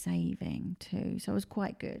little bit of saving too, so it was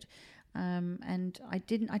quite good. And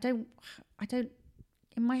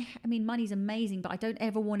money's amazing, but I don't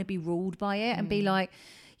ever want to be ruled by it and be like,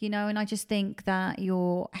 you know, and I just think that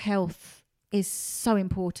your health is so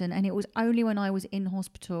important. And it was only when I was in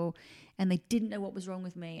hospital and they didn't know what was wrong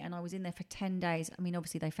with me, and I was in there for 10 days. I mean,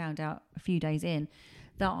 obviously they found out a few days in,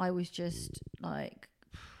 that I was just like,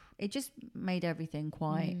 it just made everything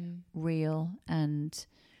quite real. And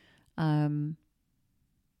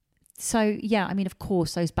so, yeah, I mean, of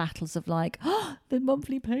course, those battles of like, the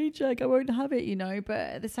monthly paycheck, I won't have it, you know. But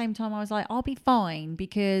at the same time, I was like, I'll be fine,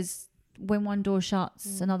 because when one door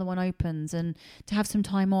shuts, another one opens, and to have some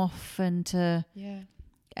time off and to... Yeah.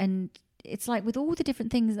 And it's like with all the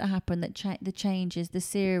different things that happen, that the changes, the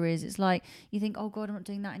series, it's like you think, oh God, I'm not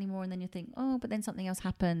doing that anymore. And then you think, oh, but then something else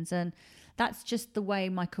happens. And that's just the way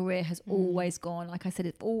my career has always gone. Like I said,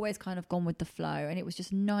 it's always kind of gone with the flow. And it was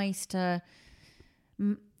just nice to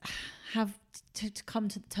have to come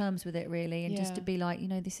to terms with it, really. And just to be like, you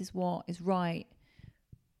know, this is what is right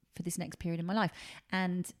for this next period in my life.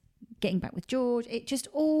 And getting back with George, it just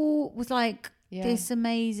all was like this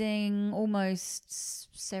amazing, almost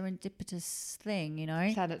serendipitous thing, you know?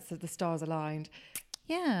 Planets of the stars aligned.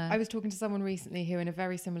 Yeah. I was talking to someone recently who, in a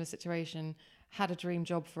very similar situation, had a dream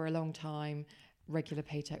job for a long time, regular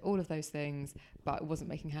paycheck, all of those things, but it wasn't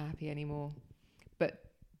making her happy anymore. But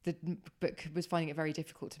was finding it very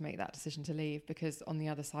difficult to make that decision to leave, because on the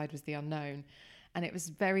other side was the unknown. And it was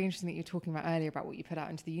very interesting that you were talking about earlier about what you put out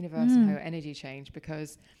into the universe and how your energy changed,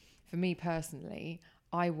 because for me personally,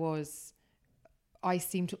 I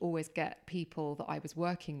seemed to always get people that I was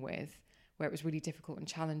working with where it was really difficult and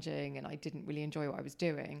challenging, and I didn't really enjoy what I was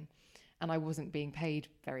doing, and I wasn't being paid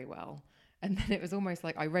very well. And then it was almost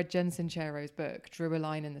like I read Jen Sincero's book, drew a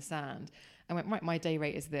line in the sand, and went, right, my day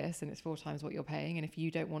rate is this, and it's 4 times what you're paying. And if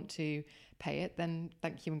you don't want to pay it, then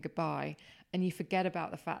thank you and goodbye. And you forget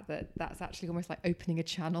about the fact that that's actually almost like opening a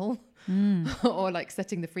channel or like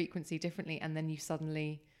setting the frequency differently. And then you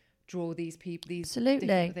suddenly draw these people, these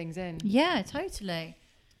different things in. Yeah, totally.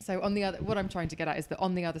 So what I'm trying to get at is that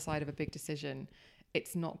on the other side of a big decision,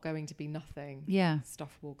 it's not going to be nothing. Yeah.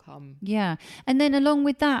 Stuff will come. Yeah. And then along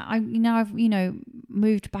with that, I've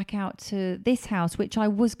moved back out to this house, which I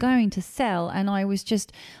was going to sell. And I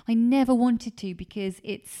never wanted to, because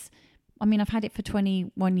I've had it for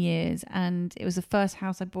 21 years, and it was the first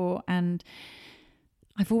house I bought, and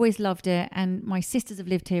I've always loved it. And my sisters have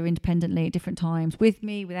lived here independently at different times, with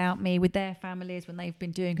me, without me, with their families when they've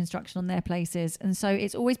been doing construction on their places. And so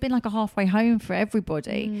it's always been like a halfway home for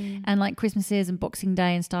everybody, and like Christmases and Boxing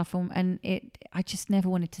Day and stuff. I just never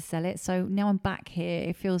wanted to sell it. So now I'm back here.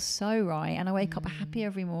 It feels so right. And I wake up happy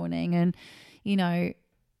every morning. And,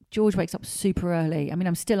 George wakes up super early. I mean,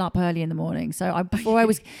 I'm still up early in the morning. So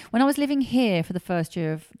when I was living here for the first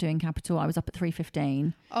year of doing Capital, I was up at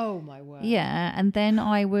 3:15. Oh my word. Yeah. And then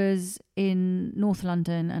I was in North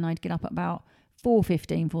London, and I'd get up at about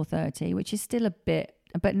 4:15, 4:30, which is still a bit.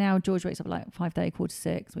 But now George wakes up at like 5:30,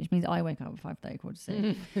 5:45, which means I wake up at 5:30,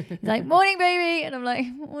 5:45. He's like, morning, baby. And I'm like,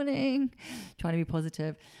 morning. Trying to be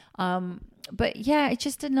positive. But yeah, it's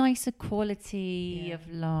just a nicer quality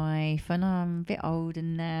of life. And I'm a bit older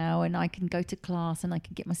now, and I can go to class, and I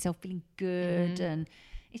can get myself feeling good. And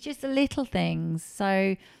it's just the little things. So,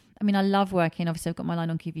 I mean, I love working. Obviously, I've got my line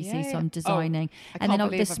on QVC, so I'm designing. And then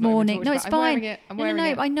this morning, no, it's fine. I'm wearing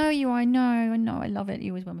it. I know you. I know. I love it.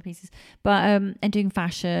 You always wear my pieces. But and doing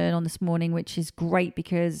fashion on this morning, which is great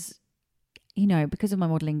because of my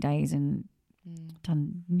modelling days, and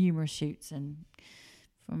done numerous shoots, and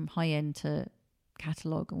from high end to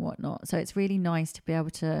catalogue and whatnot. So it's really nice to be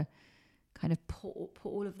able to kind of put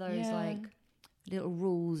all of those like little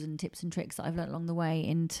rules and tips and tricks that I've learned along the way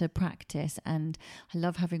into practice. And I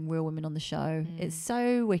love having real women on the show. It's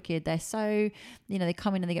so wicked. They're so, they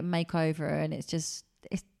come in and they get a makeover, and it's just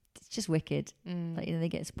wicked. Like, they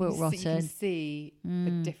get spoiled rotten. You can see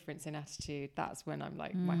the difference in attitude. That's when I'm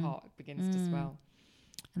like, my heart begins to swell.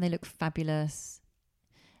 And they look fabulous.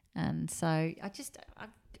 And so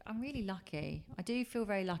I'm really lucky. I do feel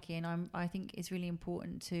very lucky, and I think it's really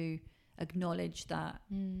important to acknowledge that.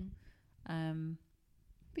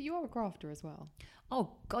 But you are a grafter as well.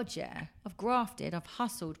 Oh God, yeah. I've grafted. I've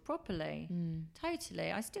hustled properly.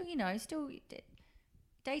 Totally. I still,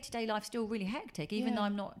 day-to-day life still really hectic. Even though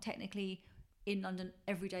I'm not technically in London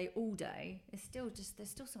every day, all day. There's still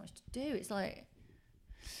so much to do. It's like,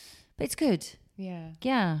 but it's good. Yeah.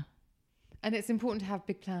 Yeah. And it's important to have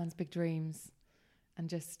big plans, big dreams, and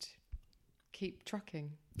just keep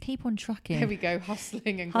trucking. Keep on trucking. There we go,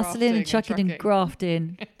 hustling and hustling and trucking and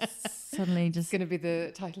grafting. Suddenly, just it's going to be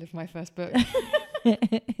the title of my first book.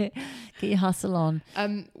 Get your hustle on.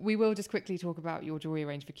 We will just quickly talk about your jewelry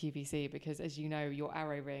range for QVC, because, as you know, your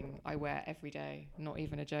arrow ring I wear every day. Not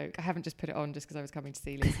even a joke. I haven't just put it on just because I was coming to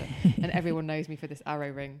see Lisa, and everyone knows me for this arrow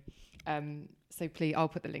ring. So please, I'll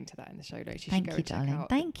put the link to that in the show notes. You should go and check out.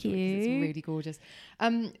 Thank you. It's really gorgeous.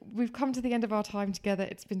 We've come to the end of our time together.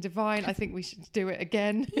 It's been divine. I think we should do it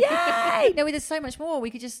again. Yay! No, there's so much more. We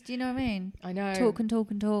could just, you know what I mean? I know. Talk and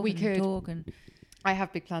talk and talk. We could. Talk and... I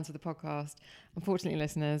have big plans for the podcast. Unfortunately,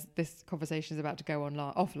 listeners, this conversation is about to go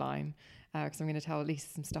offline, because I'm going to tell Lisa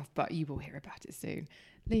some stuff, but you will hear about it soon.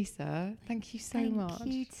 Lisa, thank you so much.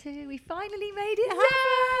 Thank you too. We finally made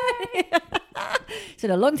it happen. It's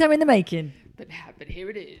been a long time in the making. But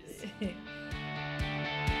here it is.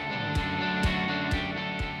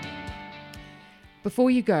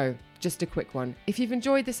 Before you go, just a quick one. If you've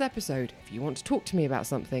enjoyed this episode, if you want to talk to me about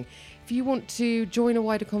something, if you want to join a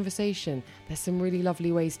wider conversation, there's some really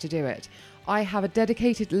lovely ways to do it. I have a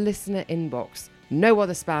dedicated listener inbox. No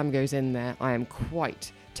other spam goes in there. I am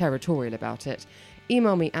quite territorial about it.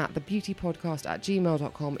 Email me at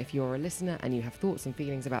thebeautypodcast@gmail.com if you're a listener and you have thoughts and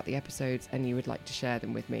feelings about the episodes and you would like to share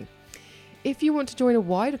them with me. If you want to join a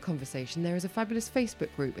wider conversation, there is a fabulous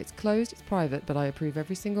Facebook group. It's closed, it's private, but I approve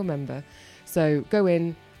every single member. So go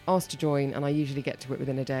in, ask to join, and I usually get to it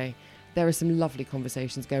within a day. There are some lovely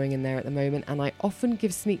conversations going in there at the moment, and I often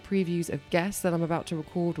give sneak previews of guests that I'm about to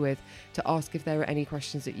record with to ask if there are any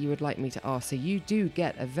questions that you would like me to ask. So you do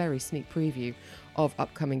get a very sneak preview of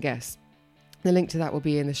upcoming guests. The link to that will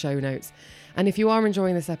be in the show notes. And if you are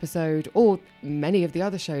enjoying this episode or many of the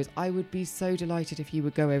other shows, I would be so delighted if you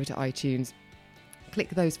would go over to iTunes, click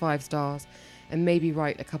those 5 stars, and maybe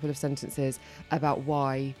write a couple of sentences about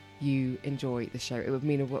why you enjoy the show. It would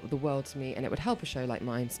mean the world to me, and it would help a show like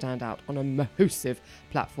mine stand out on a massive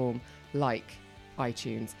platform like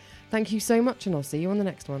iTunes. Thank you so much, and I'll see you on the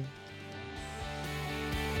next one.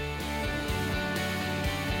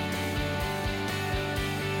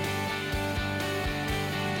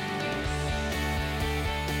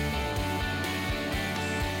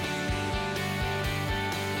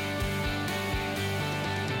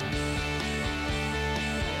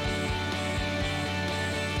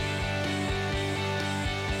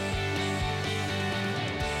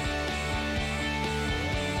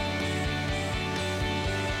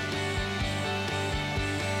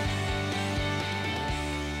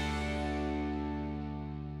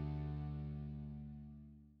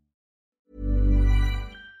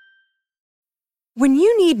 When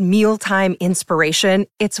you need mealtime inspiration,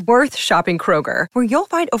 it's worth shopping Kroger, where you'll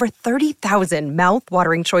find over 30,000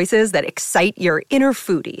 mouth-watering choices that excite your inner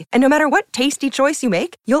foodie. And no matter what tasty choice you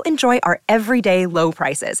make, you'll enjoy our everyday low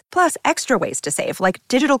prices, plus extra ways to save, like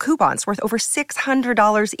digital coupons worth over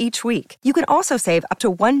 $600 each week. You can also save up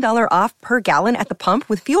to $1 off per gallon at the pump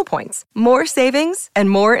with fuel points. More savings and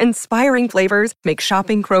more inspiring flavors make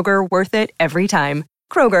shopping Kroger worth it every time.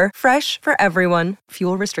 Kroger, fresh for everyone.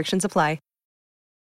 Fuel restrictions apply.